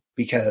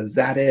 because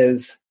that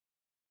is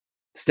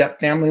step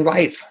family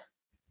life.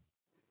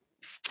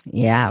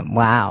 Yeah.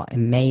 Wow.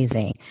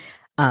 Amazing.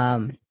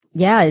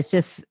 Yeah.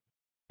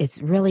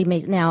 It's really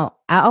amazing. Now,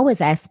 I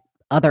always ask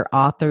other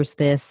authors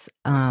this.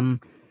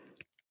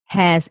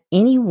 Has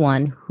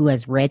anyone who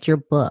has read your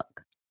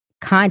book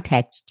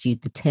contacted you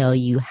to tell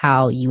you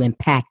how you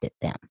impacted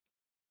them?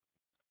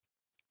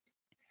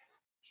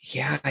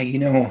 Yeah,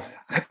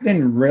 I've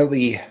been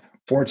really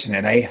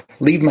fortunate. I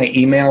leave my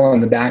email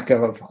on the back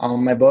of all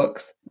my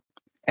books,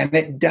 and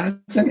it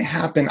doesn't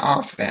happen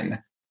often.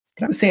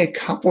 But I would say a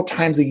couple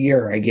times a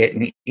year, I get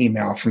an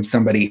email from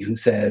somebody who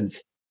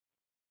says,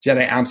 Jen,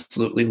 I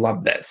absolutely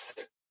love this.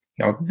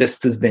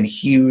 This has been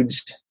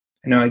huge.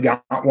 I know I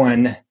got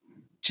one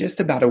just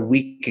about a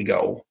week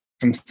ago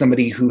from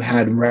somebody who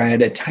had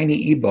read a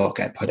tiny ebook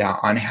I put out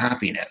on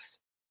happiness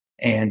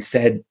and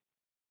said,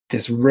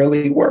 this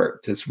really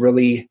worked. This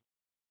really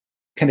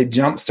kind of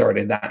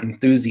jump-started that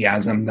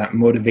enthusiasm, that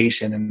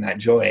motivation, and that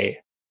joy.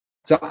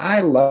 So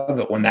I love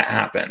it when that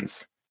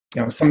happens.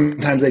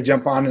 Sometimes I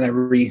jump on and I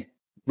read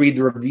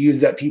the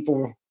reviews that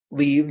people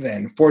leave,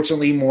 and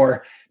fortunately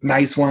more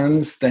nice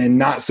ones than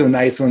not so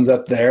nice ones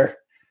up there.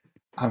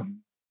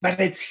 But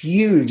it's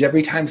huge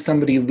every time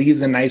somebody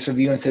leaves a nice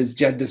review and says,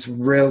 Jed, this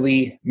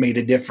really made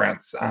a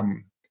difference.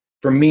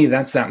 For me,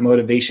 that's that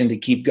motivation to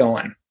keep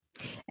going.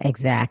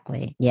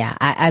 Exactly. Yeah.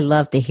 I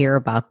love to hear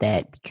about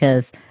that,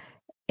 because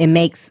it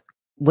makes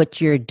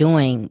what you're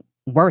doing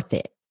worth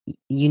it.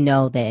 You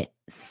know that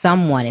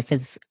someone, if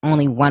it's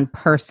only one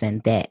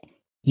person, that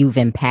you've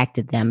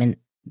impacted them, and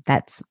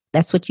that's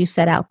what you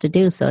set out to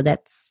do. So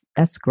that's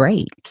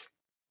great.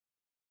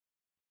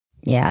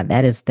 Yeah,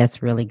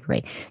 that's really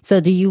great. So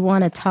do you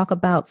want to talk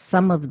about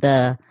some of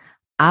the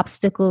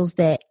obstacles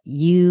that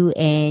you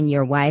and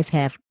your wife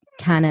have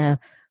kind of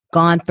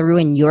gone through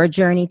in your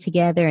journey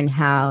together, and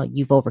how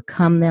you've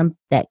overcome them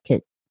that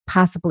could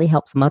possibly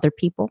help some other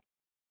people?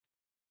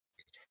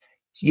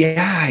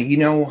 Yeah,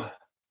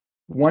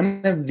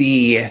 one of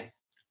the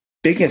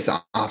biggest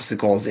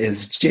obstacles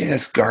is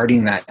just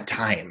guarding that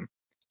time.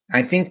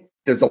 I think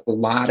there's a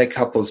lot of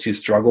couples who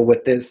struggle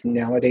with this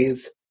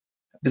nowadays,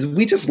 because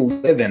we just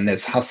live in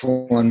this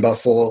hustle and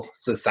bustle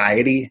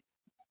society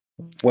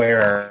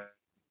where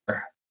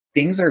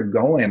things are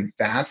going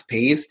fast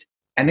paced,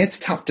 and it's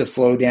tough to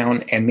slow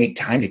down and make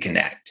time to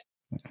connect.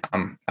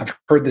 I've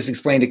heard this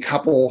explained a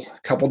couple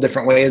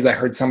different ways. I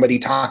heard somebody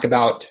talk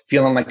about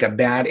feeling like a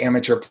bad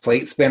amateur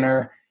plate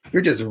spinner.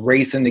 You're just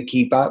racing to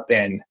keep up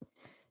and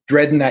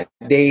dreading that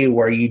day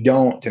where you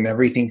don't, and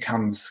everything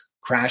comes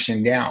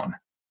crashing down.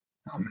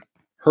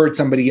 Heard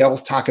somebody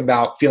else talk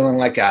about feeling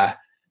like a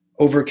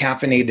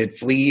over-caffeinated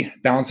flea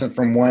bouncing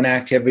from one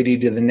activity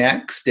to the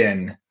next,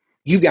 and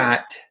you've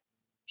got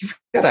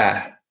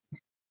a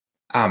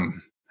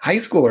high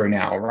schooler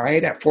now,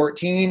 right, at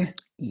 14?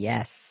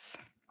 Yes.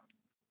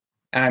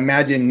 I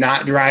imagine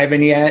not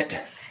driving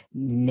yet.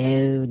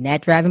 No,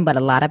 not driving, but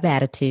a lot of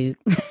attitude.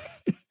 A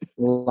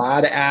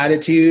lot of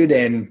attitude,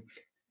 and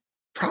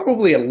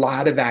probably a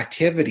lot of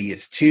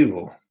activities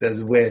too,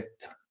 because with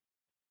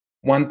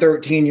one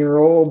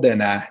 13-year-old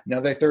and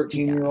another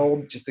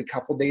 13-year-old just a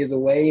couple days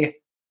away,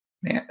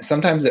 man,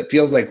 sometimes it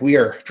feels like we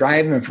are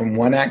driving from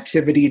one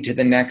activity to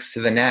the next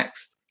to the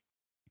next.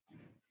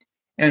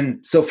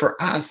 And so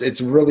for us,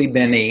 it's really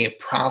been a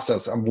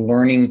process of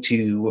learning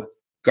to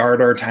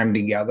guard our time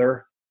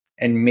together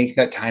and make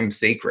that time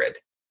sacred.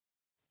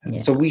 Yeah.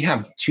 So we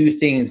have two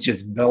things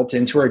just built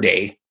into our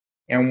day.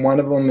 And one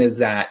of them is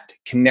that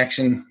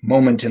connection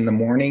moment in the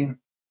morning.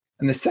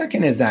 And the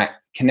second is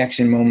that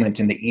connection moment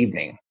in the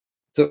evening.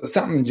 So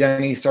something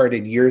Jenny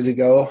started years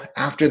ago.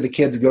 After the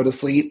kids go to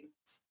sleep,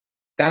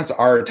 that's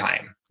our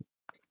time.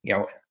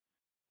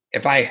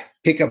 If I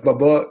pick up a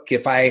book,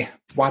 if I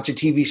watch a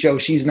TV show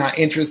she's not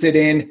interested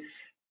in,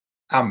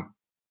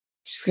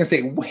 she's going to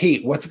say,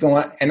 wait, what's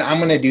going on? And I'm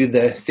going to do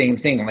the same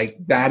thing. Like,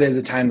 that is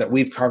a time that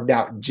we've carved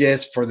out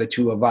just for the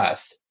two of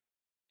us.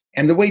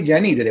 And the way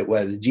Jenny did it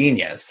was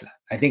genius.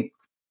 I think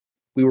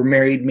we were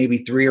married maybe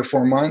 3 or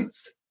 4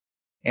 months,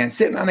 and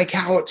sitting on a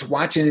couch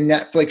watching a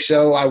Netflix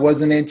show. I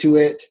wasn't into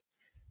it.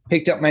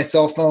 Picked up my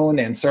cell phone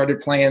and started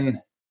playing,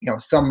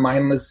 some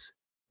mindless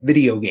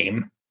video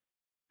game.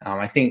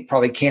 I think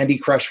probably Candy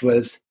Crush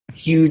was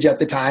huge at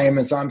the time.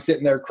 And so I'm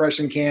sitting there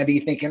crushing candy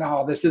thinking,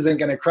 oh, this isn't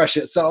going to crush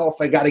itself.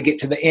 I got to get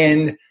to the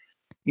end.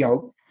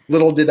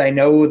 Little did I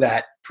know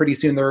that pretty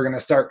soon they were going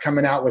to start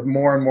coming out with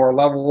more and more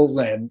levels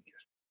and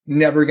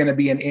never going to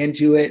be an end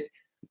to it.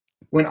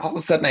 When all of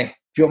a sudden I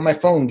feel my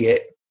phone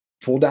get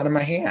pulled out of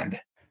my hand.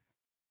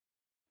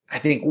 I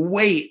think,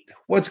 wait,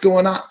 what's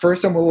going on?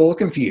 First, I'm a little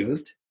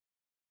confused.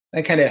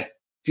 I kind of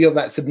feel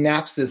that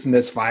synapses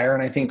misfire,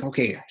 and I think,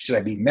 okay, should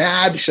I be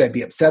mad? Should I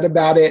be upset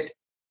about it?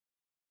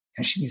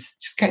 And she's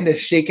just kind of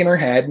shaking her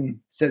head and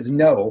says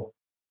no,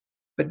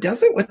 but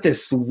does it with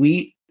this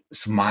sweet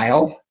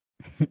smile.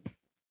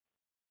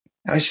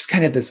 I was just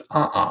kind of this,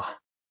 I'm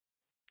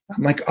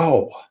like,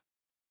 oh,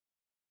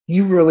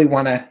 you really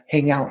want to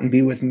hang out and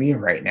be with me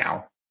right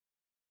now.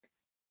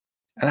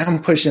 And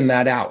I'm pushing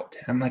that out.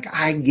 I'm like,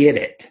 I get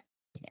it.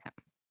 Yeah.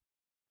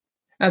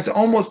 That's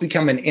almost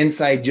become an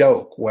inside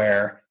joke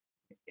where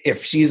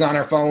if she's on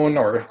her phone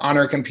or on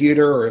her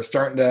computer or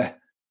starting to,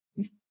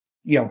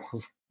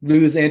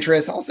 lose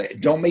interest, I'll say,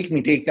 don't make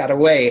me take that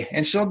away.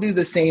 And she'll do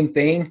the same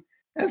thing.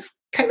 It's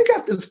kind of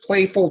got this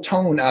playful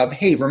tone of,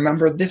 hey,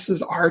 remember, this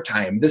is our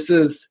time. This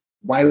is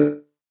why we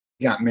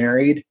got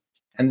married.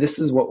 And this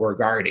is what we're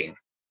guarding.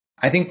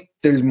 I think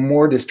there's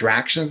more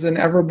distractions than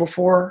ever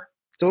before.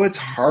 So it's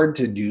hard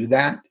to do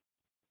that.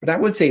 But I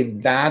would say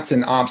that's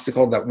an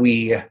obstacle that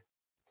we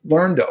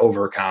learn to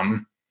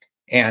overcome.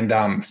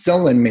 And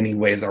still in many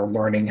ways are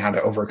learning how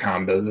to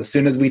overcome. Because as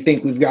soon as we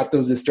think we've got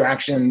those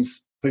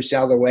distractions pushed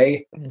out of the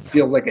way, it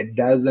feels like a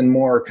dozen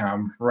more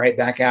come right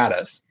back at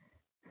us.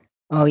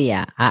 Oh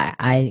yeah,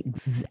 I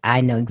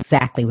know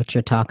exactly what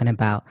you're talking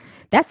about.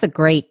 That's a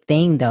great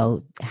thing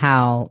though,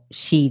 how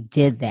she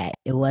did that.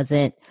 It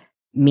wasn't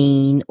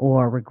mean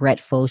or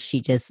regretful. She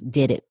just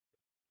did it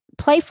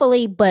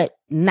playfully, but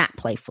not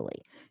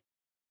playfully.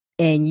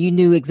 And you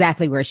knew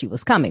exactly where she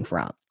was coming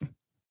from.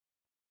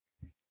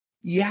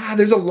 Yeah,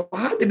 there's a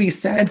lot to be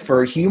said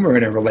for humor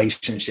in a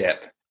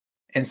relationship.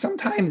 And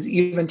sometimes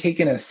even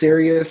taking a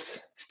serious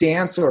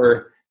stance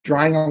or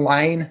drawing a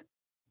line,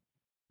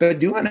 but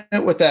doing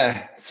it with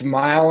a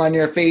smile on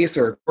your face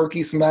or a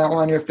quirky smile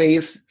on your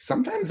face,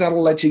 sometimes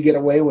that'll let you get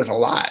away with a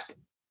lot.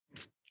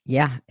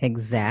 Yeah,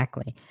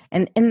 exactly.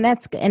 And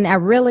I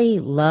really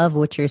love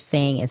what you're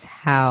saying is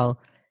how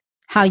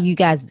you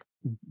guys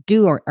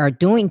are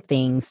doing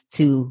things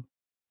to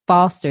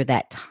foster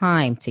that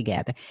time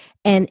together.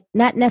 And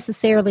not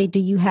necessarily do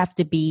you have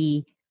to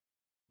be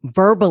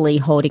verbally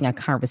holding a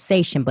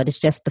conversation, but it's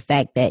just the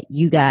fact that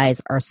you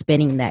guys are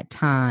spending that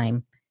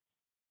time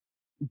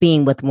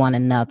being with one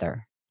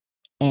another.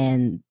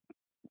 And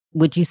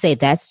would you say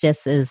that's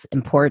just as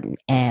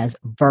important as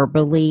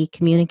verbally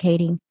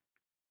communicating?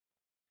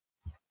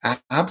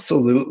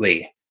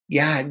 Absolutely.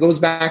 Yeah, it goes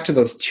back to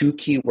those 2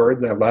 key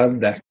words I love,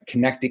 the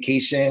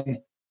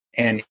connectication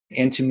and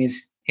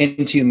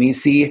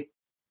intimacy.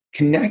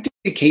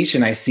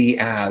 Connectication I see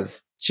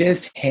as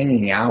just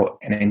hanging out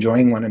and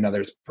enjoying one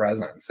another's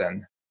presence.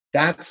 And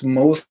that's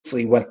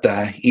mostly what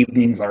the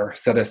evenings are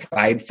set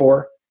aside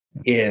for,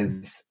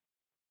 is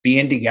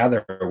being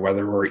together,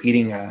 whether we're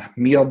eating a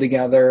meal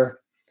together,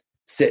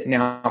 sitting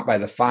out by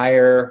the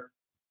fire,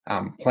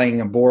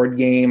 playing a board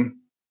game,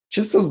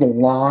 just as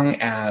long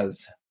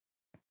as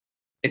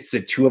it's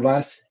the two of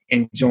us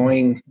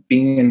enjoying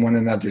being in one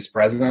another's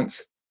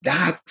presence.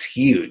 That's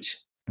huge.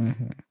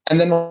 Mm-hmm. And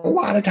then a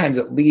lot of times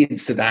it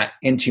leads to that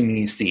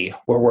intimacy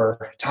where we're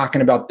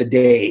talking about the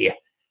day,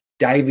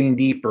 diving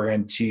deeper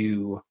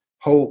into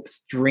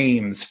hopes,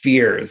 dreams,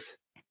 fears.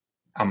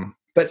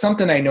 But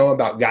something I know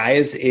about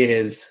guys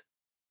is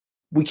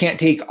we can't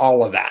take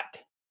all of that.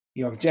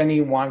 If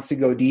Jenny wants to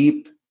go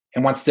deep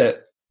and wants to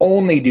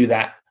only do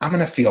that, I'm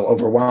going to feel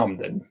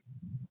overwhelmed and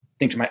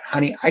think to my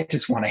honey, I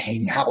just want to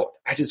hang out.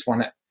 I just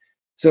want to.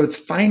 So it's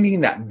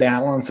finding that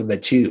balance of the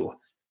two.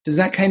 Does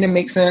that kind of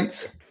make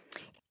sense?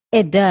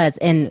 It does.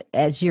 And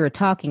as you were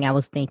talking, I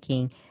was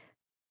thinking,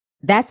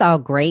 that's all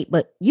great,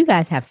 but you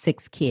guys have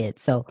 6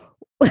 kids. So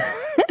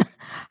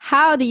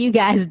how do you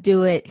guys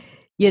do it?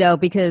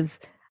 Because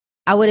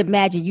I would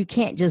imagine you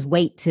can't just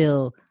wait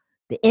till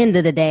the end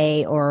of the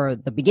day or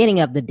the beginning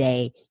of the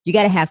day. You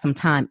got to have some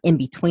time in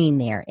between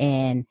there.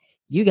 And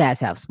you guys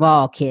have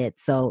small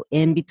kids. So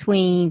in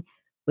between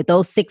with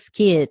those 6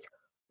 kids,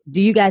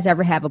 do you guys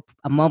ever have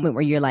a moment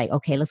where you're like,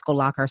 okay, let's go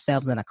lock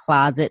ourselves in a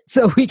closet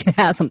so we can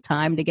have some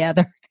time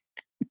together?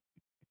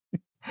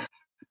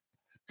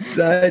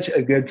 Such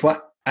a good point.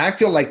 I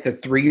feel like the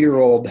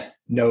 3-year-old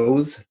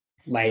knows,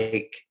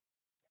 like,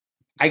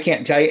 I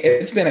can't tell you,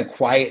 it's been a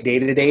quiet day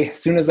today. As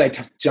soon as I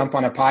jump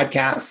on a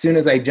podcast, as soon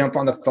as I jump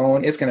on the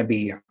phone, it's going to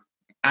be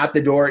at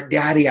the door,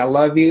 Daddy, I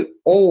love you.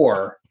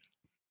 Or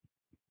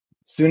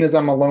soon as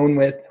I'm alone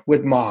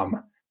with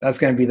mom, that's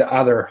going to be the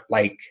other,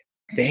 like,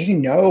 they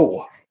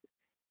know.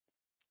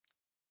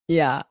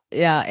 Yeah,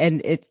 yeah,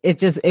 and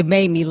it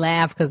made me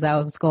laugh because I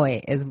was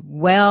going, as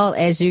well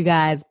as you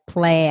guys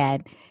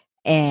plan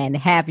and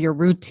have your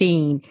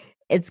routine,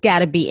 it's got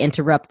to be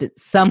interrupted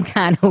some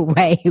kind of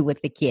way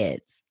with the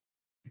kids.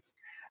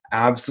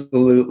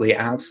 Absolutely,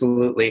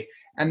 absolutely.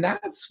 And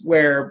that's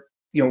where,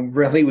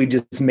 really we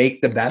just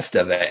make the best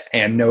of it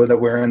and know that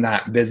we're in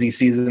that busy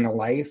season of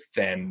life.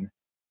 And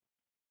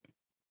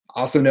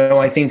also know,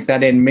 I think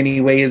that in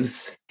many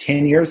ways,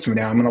 10 years from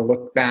now, I'm going to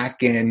look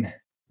back and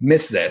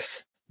miss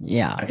this.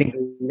 Yeah. I think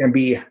there's going to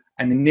be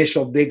an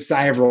initial big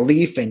sigh of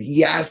relief. And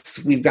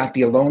yes, we've got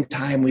the alone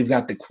time, we've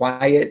got the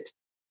quiet.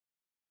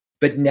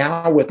 But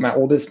now with my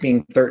oldest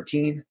being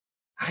 13,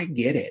 I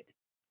get it.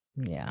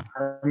 Yeah.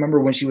 I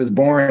remember when she was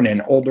born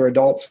and older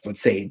adults would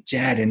say,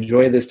 Jed,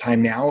 enjoy this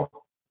time now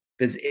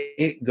because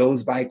it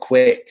goes by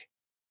quick.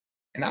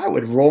 And I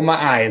would roll my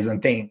eyes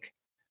and think,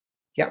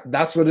 yep,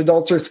 that's what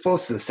adults are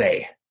supposed to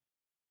say.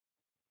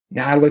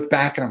 Now I look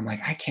back and I'm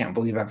like, I can't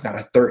believe I've got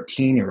a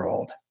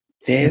 13-year-old.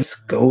 This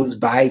goes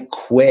by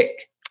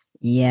quick.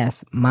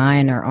 Yes,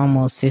 mine are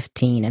almost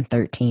 15 and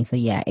 13. So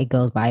yeah, it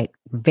goes by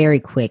very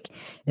quick.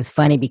 It's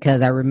funny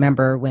because I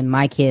remember when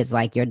my kids,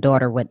 like your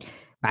daughter,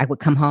 I would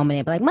come home and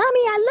they'd be like, Mommy,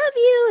 I love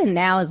you. And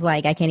now it's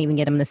like, I can't even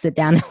get them to sit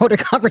down and hold a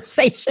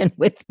conversation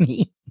with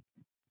me.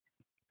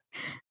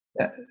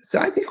 So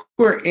I think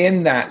we're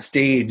in that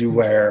stage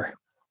where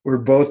we're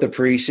both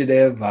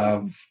appreciative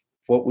of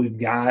what we've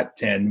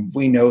got. And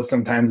we know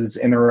sometimes it's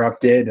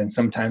interrupted and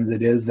sometimes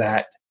it is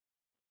that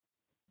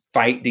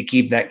fight to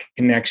keep that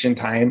connection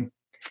time.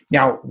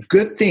 Now,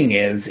 good thing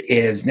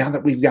is now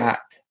that we've got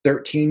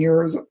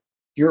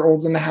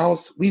 13-year-olds in the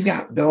house, we've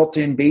got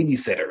built-in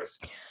babysitters.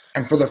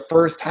 And for the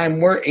first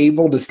time, we're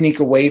able to sneak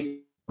away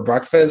for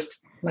breakfast.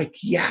 Like,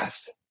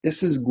 yes,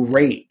 this is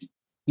great.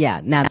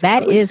 Yeah, now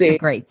that is a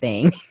great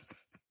thing.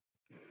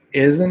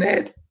 Isn't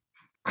it?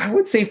 I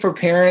would say for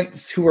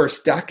parents who are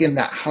stuck in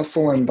that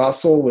hustle and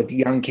bustle with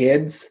young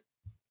kids,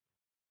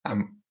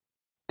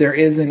 there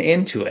is an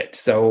end to it.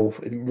 So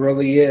it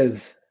really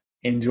is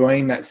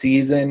enjoying that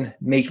season,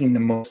 making the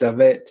most of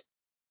it,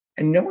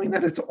 and knowing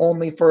that it's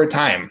only for a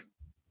time.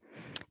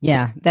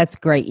 Yeah, that's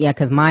great. Yeah,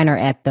 because mine are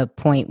at the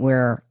point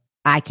where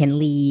I can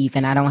leave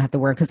and I don't have to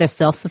work because they're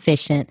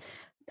self-sufficient.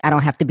 I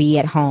don't have to be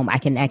at home. I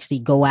can actually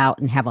go out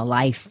and have a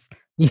life,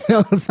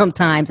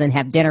 sometimes and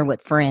have dinner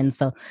with friends.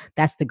 So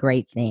that's the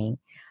great thing.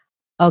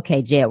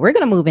 Okay, Jed, we're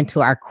going to move into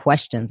our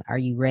questions. Are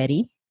you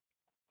ready?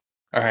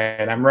 All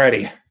right, I'm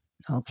ready.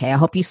 Okay, I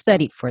hope you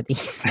studied for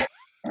these.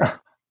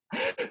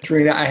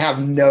 Trina, I have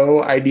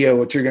no idea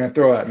what you're going to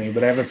throw at me,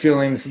 but I have a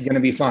feeling this is going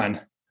to be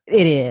fun.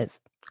 It is.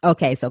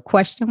 Okay, so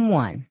question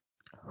 1.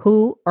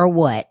 Who or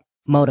what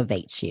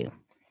motivates you?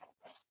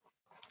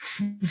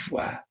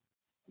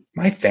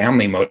 My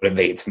family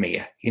motivates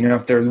me.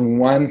 If there's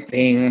one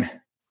thing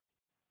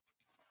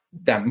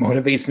that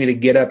motivates me to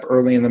get up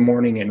early in the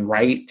morning and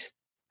write,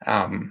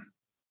 to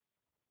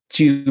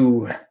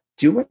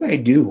do what I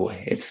do,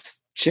 it's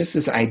just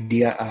this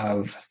idea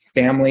of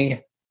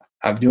family,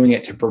 of doing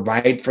it to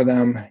provide for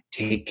them,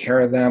 take care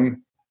of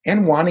them,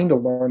 and wanting to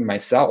learn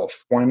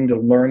myself, wanting to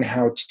learn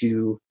how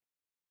to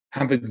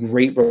have a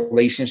great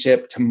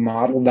relationship, to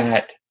model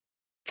that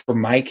for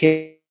my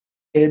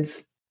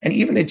kids, and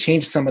even to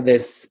change some of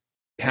this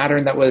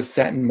pattern that was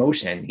set in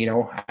motion.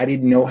 I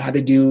didn't know how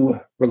to do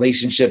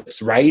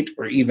relationships right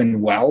or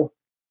even well.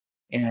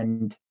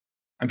 And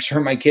I'm sure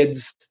my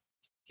kids,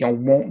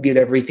 won't get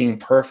everything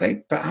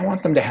perfect, but I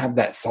want them to have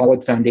that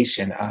solid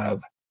foundation of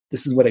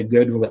this is what a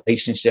good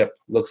relationship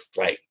looks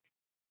like.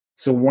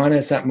 So 1,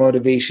 is that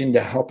motivation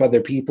to help other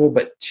people,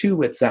 but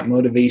 2, it's that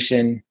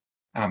motivation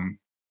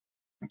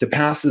to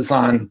pass this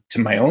on to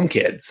my own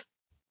kids.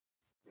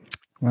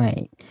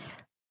 Right.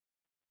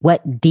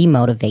 What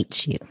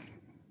demotivates you?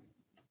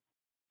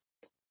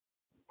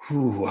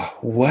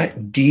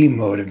 What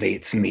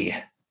demotivates me?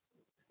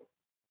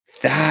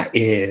 That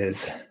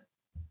is a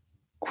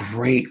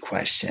great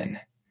question.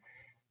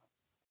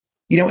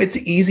 It's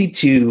easy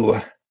to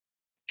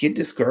get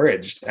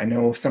discouraged. I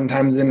know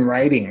sometimes in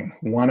writing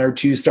 1 or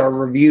 2 star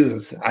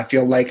reviews, I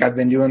feel like I've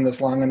been doing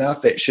this long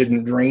enough. It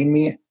shouldn't drain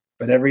me.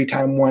 But every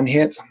time one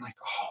hits, I'm like,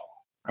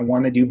 I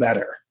want to do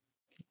better.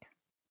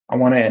 I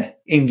want to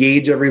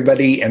engage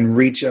everybody and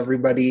reach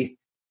everybody.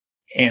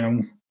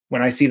 And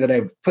when I see that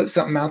I put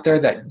something out there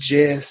that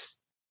just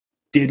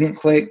didn't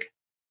click,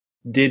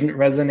 didn't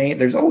resonate,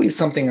 there's always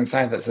something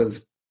inside that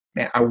says,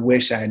 man, I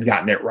wish I had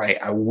gotten it right.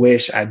 I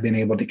wish I'd been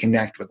able to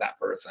connect with that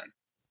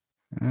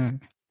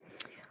person.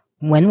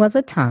 When was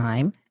a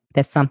time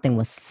that something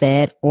was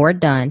said or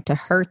done to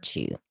hurt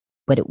you,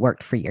 but it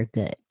worked for your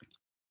good?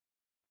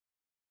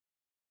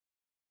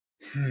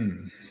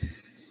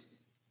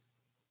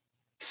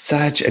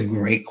 Such a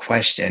great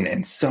question,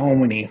 and so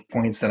many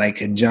points that I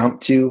could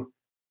jump to.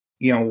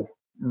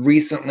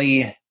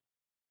 Recently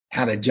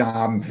had a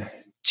job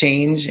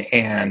change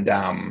and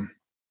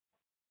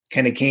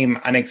kind of came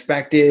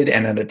unexpected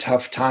and at a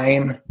tough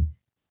time.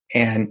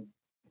 And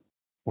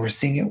we're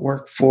seeing it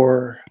work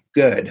for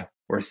good.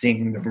 We're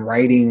seeing the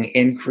writing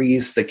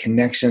increase, the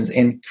connections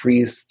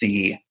increase,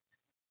 the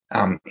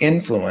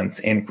influence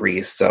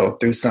increase. So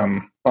through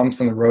some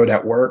bumps in the road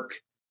at work,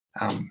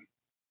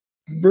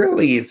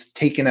 really it's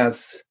taken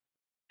us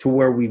to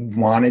where we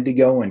wanted to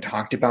go and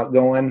talked about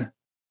going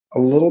a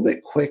little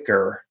bit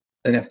quicker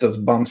than if those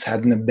bumps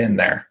hadn't have been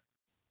there.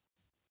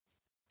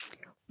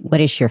 What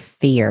is your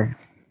fear?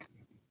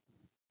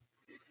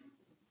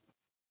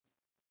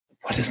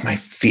 What is my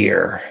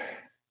fear?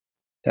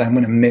 That I'm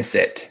going to miss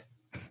it.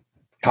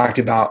 Talked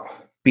about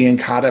being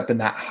caught up in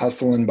that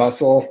hustle and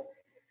bustle.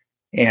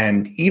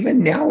 And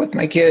even now with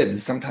my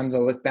kids, sometimes I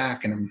look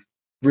back and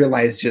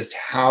realize just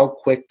how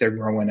quick they're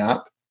growing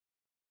up.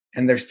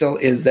 And there still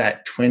is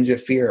that twinge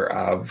of fear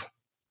of,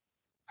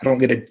 I don't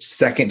get a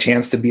second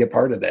chance to be a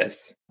part of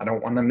this. I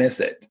don't want to miss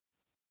it.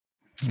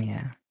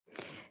 Yeah.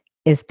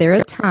 Is there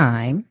a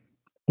time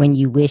when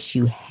you wish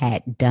you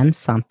had done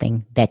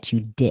something that you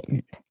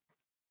didn't?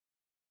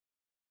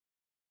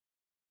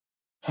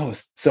 Oh,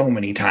 so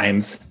many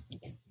times.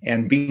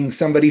 And being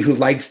somebody who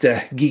likes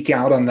to geek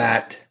out on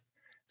that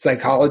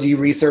psychology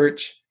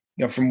research,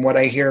 from what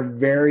I hear,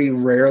 very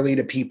rarely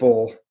do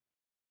people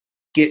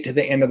get to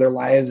the end of their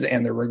lives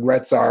and the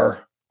regrets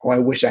are, oh, I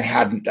wish I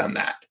hadn't done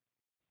that.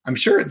 I'm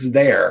sure it's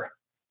there,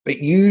 but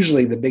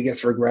usually the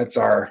biggest regrets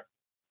are,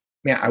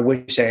 man, I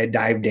wish I had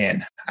dived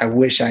in. I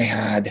wish I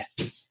had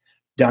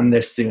done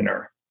this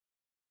sooner.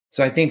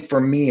 So I think for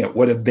me, it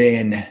would have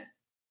been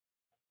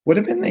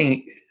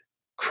the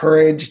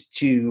courage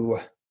to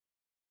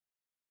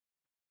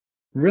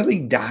really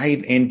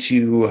dive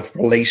into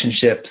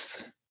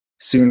relationships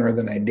sooner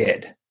than I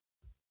did.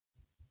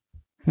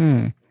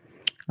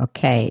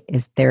 Okay.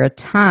 Is there a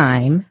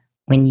time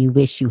when you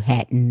wish you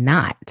had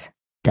not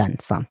done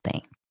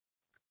something?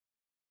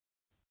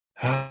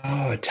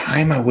 Oh, a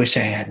time I wish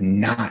I had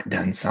not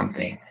done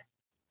something.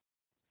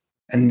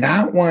 And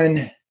that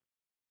one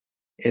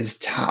is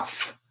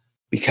tough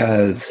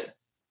because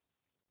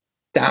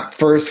that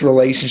first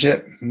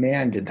relationship,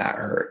 man, did that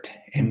hurt.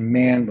 And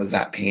man, was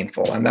that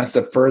painful. And that's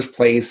the first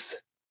place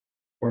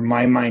where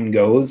my mind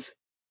goes,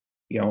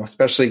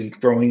 especially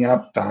growing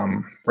up,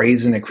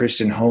 raised in a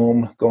Christian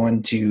home,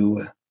 going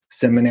to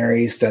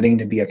seminary, studying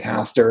to be a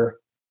pastor.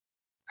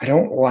 I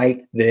don't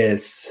like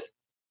this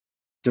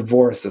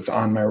divorce that's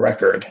on my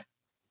record.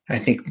 I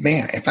think,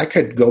 man, if I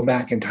could go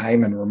back in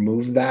time and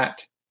remove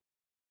that,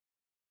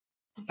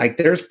 like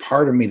there's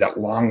part of me that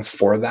longs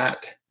for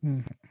that.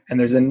 Mm-hmm. And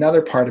there's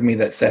another part of me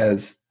that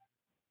says,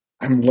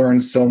 I've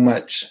learned so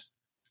much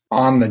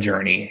on the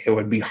journey. It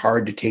would be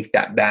hard to take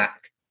that back.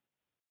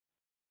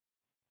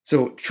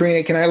 So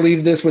Trina, can I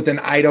leave this with an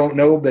I don't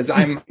know? Because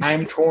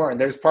I'm torn.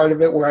 There's part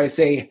of it where I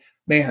say,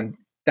 man,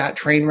 that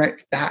train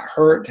wreck, that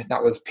hurt,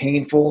 that was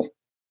painful.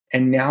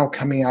 And now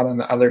coming out on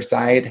the other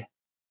side,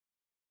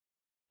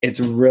 it's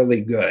really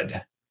good.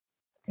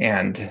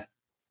 And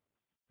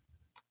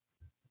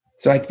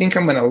so I think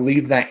I'm going to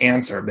leave that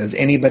answer because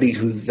anybody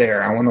who's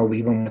there, I want to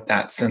leave them with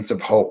that sense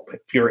of hope.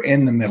 If you're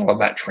in the middle of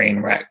that train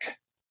wreck,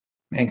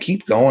 man,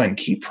 keep going,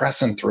 keep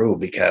pressing through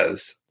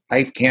because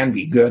life can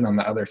be good on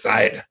the other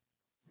side.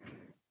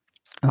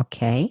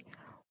 Okay.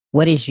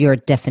 What is your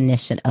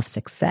definition of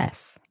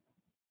success?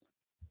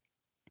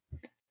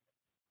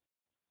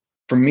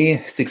 For me,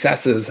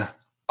 success is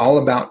all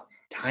about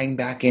tying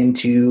back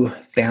into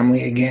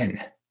family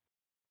again.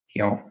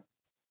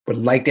 Would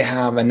like to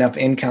have enough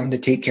income to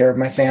take care of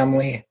my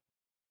family.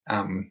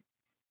 But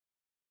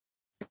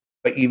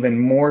even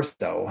more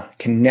so,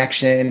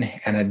 connection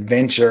and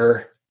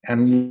adventure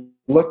and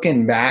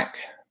looking back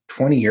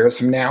 20 years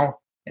from now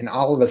and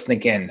all of us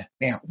thinking,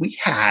 man, we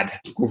had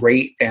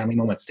great family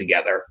moments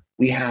together.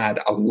 We had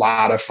a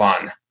lot of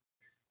fun.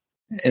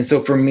 And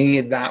so for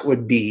me, that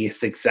would be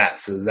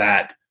success, is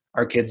that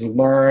our kids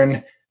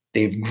learn,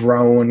 they've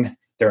grown,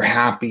 they're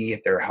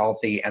happy, they're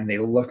healthy, and they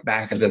look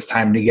back at this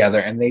time together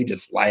and they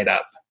just light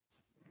up.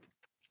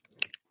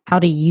 How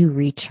do you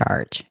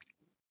recharge?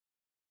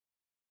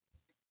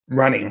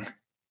 Running.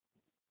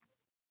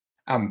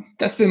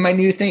 That's been my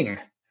new thing.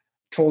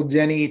 Told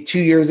Jenny 2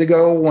 years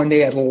ago, one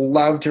day I'd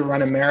love to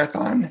run a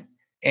marathon,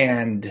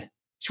 and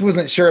she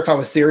wasn't sure if I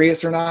was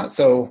serious or not.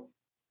 So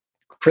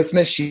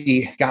Christmas,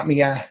 she got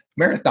me a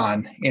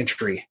marathon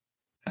entry.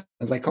 I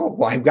was like, oh,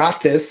 well, I've got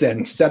this,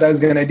 and said I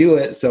was going to do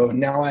it. So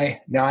now I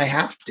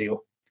have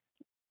to.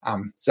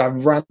 So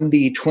I've run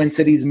the Twin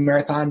Cities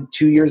Marathon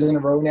 2 years in a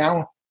row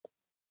now,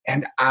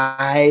 and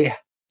I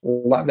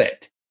love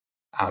it.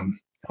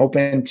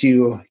 Hoping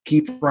to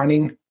keep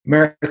running.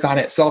 Marathon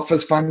itself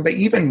is fun, but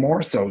even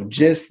more so,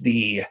 just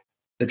the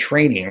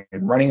training,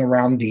 running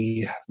around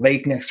the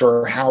lake next to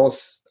our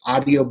house,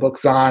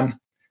 audiobooks on.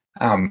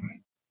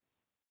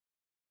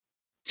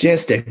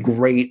 Just a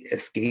great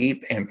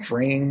escape and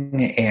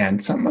freeing,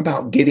 and something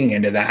about getting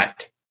into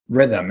that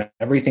rhythm.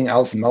 Everything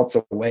else melts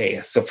away.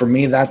 So for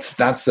me, that's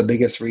the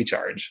biggest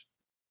recharge.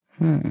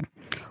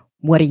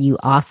 What are you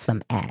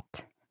awesome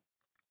at?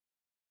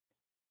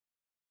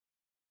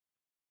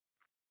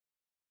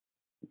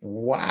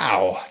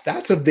 Wow,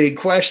 that's a big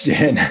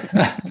question.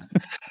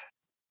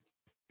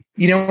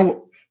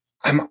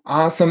 I'm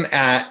awesome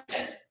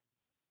at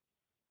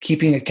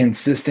keeping a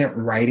consistent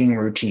writing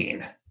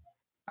routine.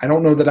 I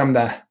don't know that I'm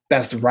the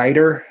best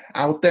writer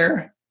out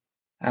there.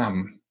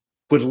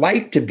 Would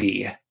like to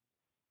be.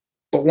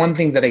 But one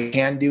thing that I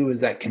can do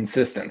is that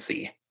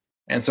consistency.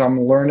 And so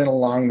I'm learning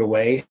along the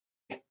way.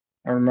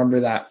 I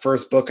remember that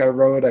first book I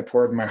wrote, I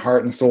poured my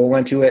heart and soul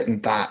into it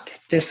and thought,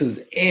 this is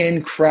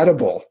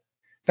incredible.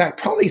 In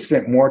fact, probably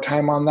spent more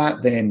time on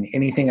that than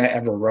anything I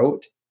ever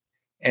wrote.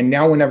 And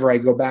now whenever I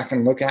go back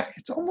and look at it,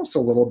 it's almost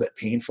a little bit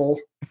painful.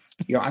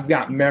 I've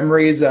got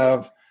memories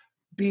of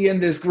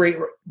being this great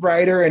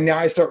writer, and now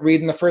I start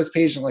reading the first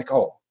page and I'm like,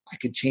 oh, I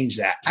could change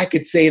that. I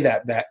could say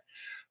that.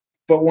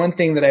 But one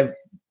thing that I've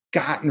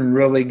gotten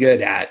really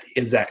good at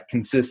is that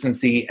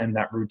consistency and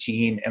that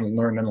routine and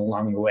learning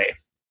along the way.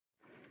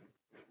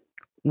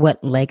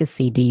 What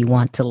legacy do you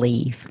want to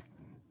leave?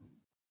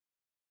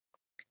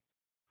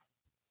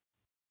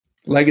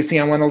 Legacy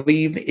I want to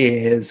leave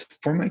is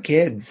for my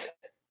kids.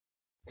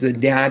 As a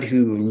dad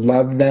who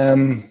loved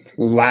them,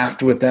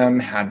 laughed with them,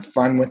 had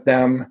fun with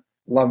them,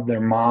 loved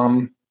their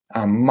mom,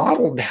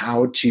 modeled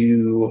how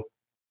to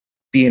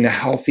be in a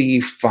healthy,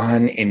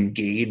 fun,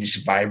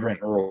 engaged,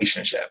 vibrant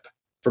relationship.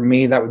 For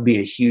me, that would be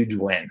a huge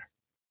win.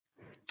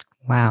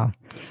 Wow.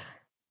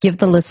 Give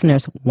the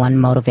listeners one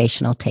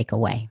motivational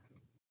takeaway.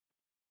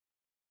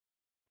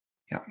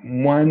 Yeah,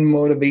 one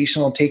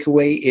motivational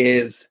takeaway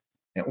is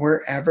that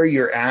wherever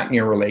you're at in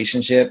your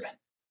relationship,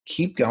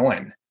 keep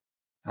going.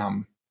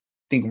 I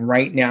think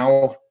right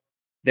now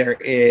there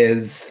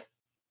is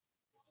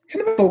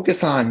kind of a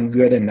focus on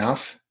good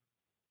enough.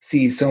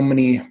 See so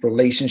many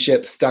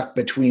relationships stuck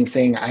between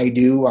saying I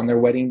do on their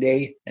wedding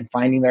day and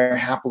finding their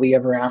happily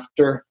ever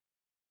after.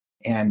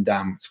 And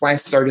that's why I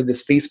started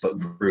this Facebook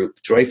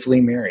group,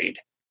 Joyfully Married.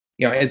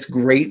 It's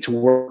great to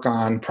work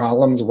on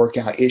problems, work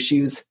out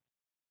issues,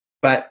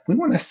 but we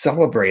want to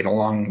celebrate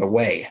along the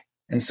way.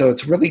 And so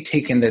it's really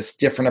taken this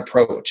different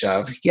approach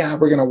of,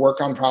 we're going to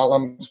work on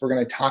problems. We're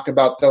going to talk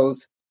about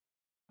those.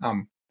 But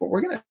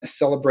we're going to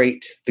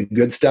celebrate the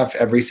good stuff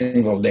every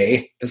single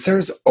day, because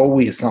there's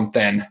always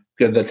something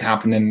good that's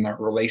happening in our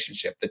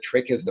relationship. The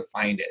trick is to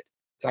find it.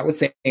 So I would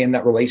say in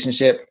that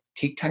relationship,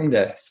 take time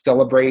to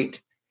celebrate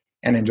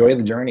and enjoy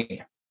the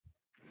journey.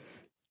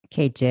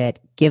 Okay, Jed,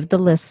 tell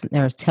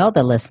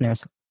the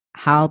listeners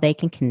how they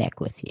can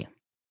connect with you.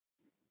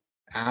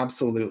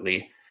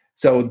 Absolutely.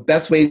 So the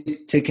best way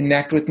to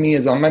connect with me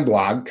is on my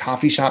blog,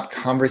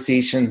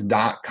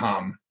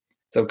 coffeeshopconversations.com.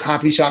 So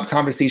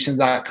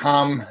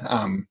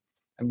coffeeshopconversations.com.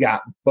 I've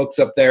got books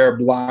up there,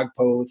 blog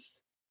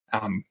posts,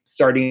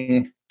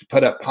 starting to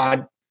put up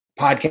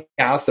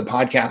podcasts, the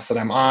podcast that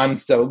I'm on.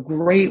 So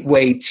great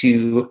way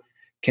to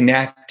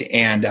connect.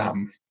 And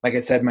like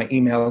I said, my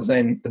email is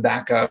in the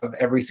back of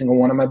every single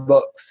one of my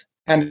books.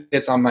 And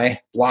it's on my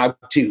blog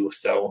too.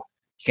 So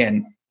you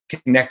can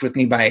connect with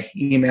me by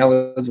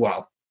email as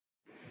well.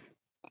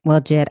 Well,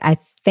 Jed, I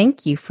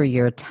thank you for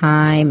your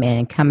time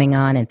and coming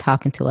on and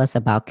talking to us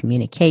about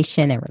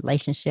communication and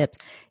relationships.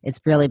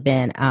 It's really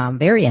been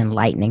very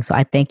enlightening. So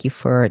I thank you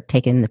for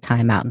taking the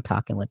time out and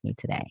talking with me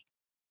today.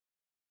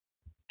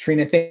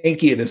 Trina,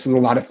 thank you. This was a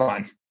lot of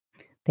fun.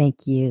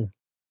 Thank you.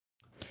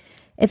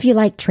 If you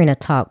like Trina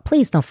Talk,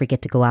 please don't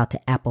forget to go out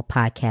to Apple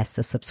Podcasts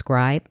to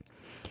subscribe.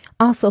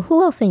 Also,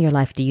 who else in your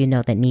life do you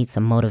know that needs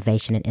some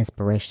motivation and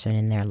inspiration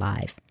in their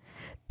life?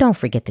 Don't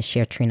forget to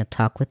share Trina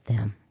Talk with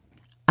them.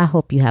 I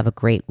hope you have a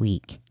great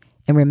week.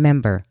 And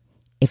remember,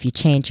 if you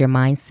change your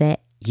mindset,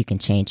 you can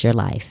change your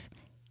life.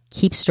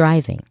 Keep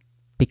striving,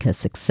 because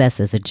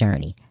success is a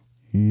journey,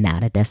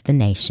 not a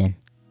destination.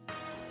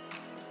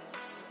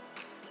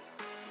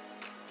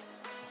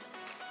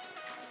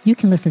 You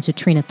can listen to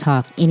Trina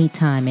Talk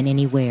anytime and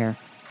anywhere.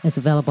 It's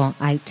available on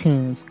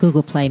iTunes,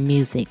 Google Play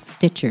Music,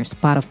 Stitcher,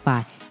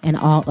 Spotify, and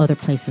all other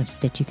places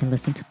that you can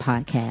listen to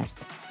podcasts.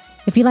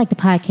 If you like the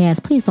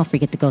podcast, please don't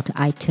forget to go to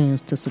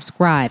iTunes to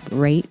subscribe,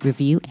 rate,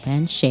 review,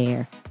 and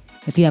share.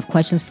 If you have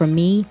questions for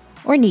me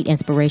or need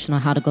inspiration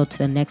on how to go to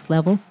the next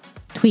level,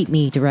 tweet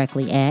me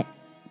directly at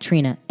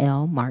Trina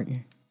L.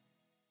 Martin.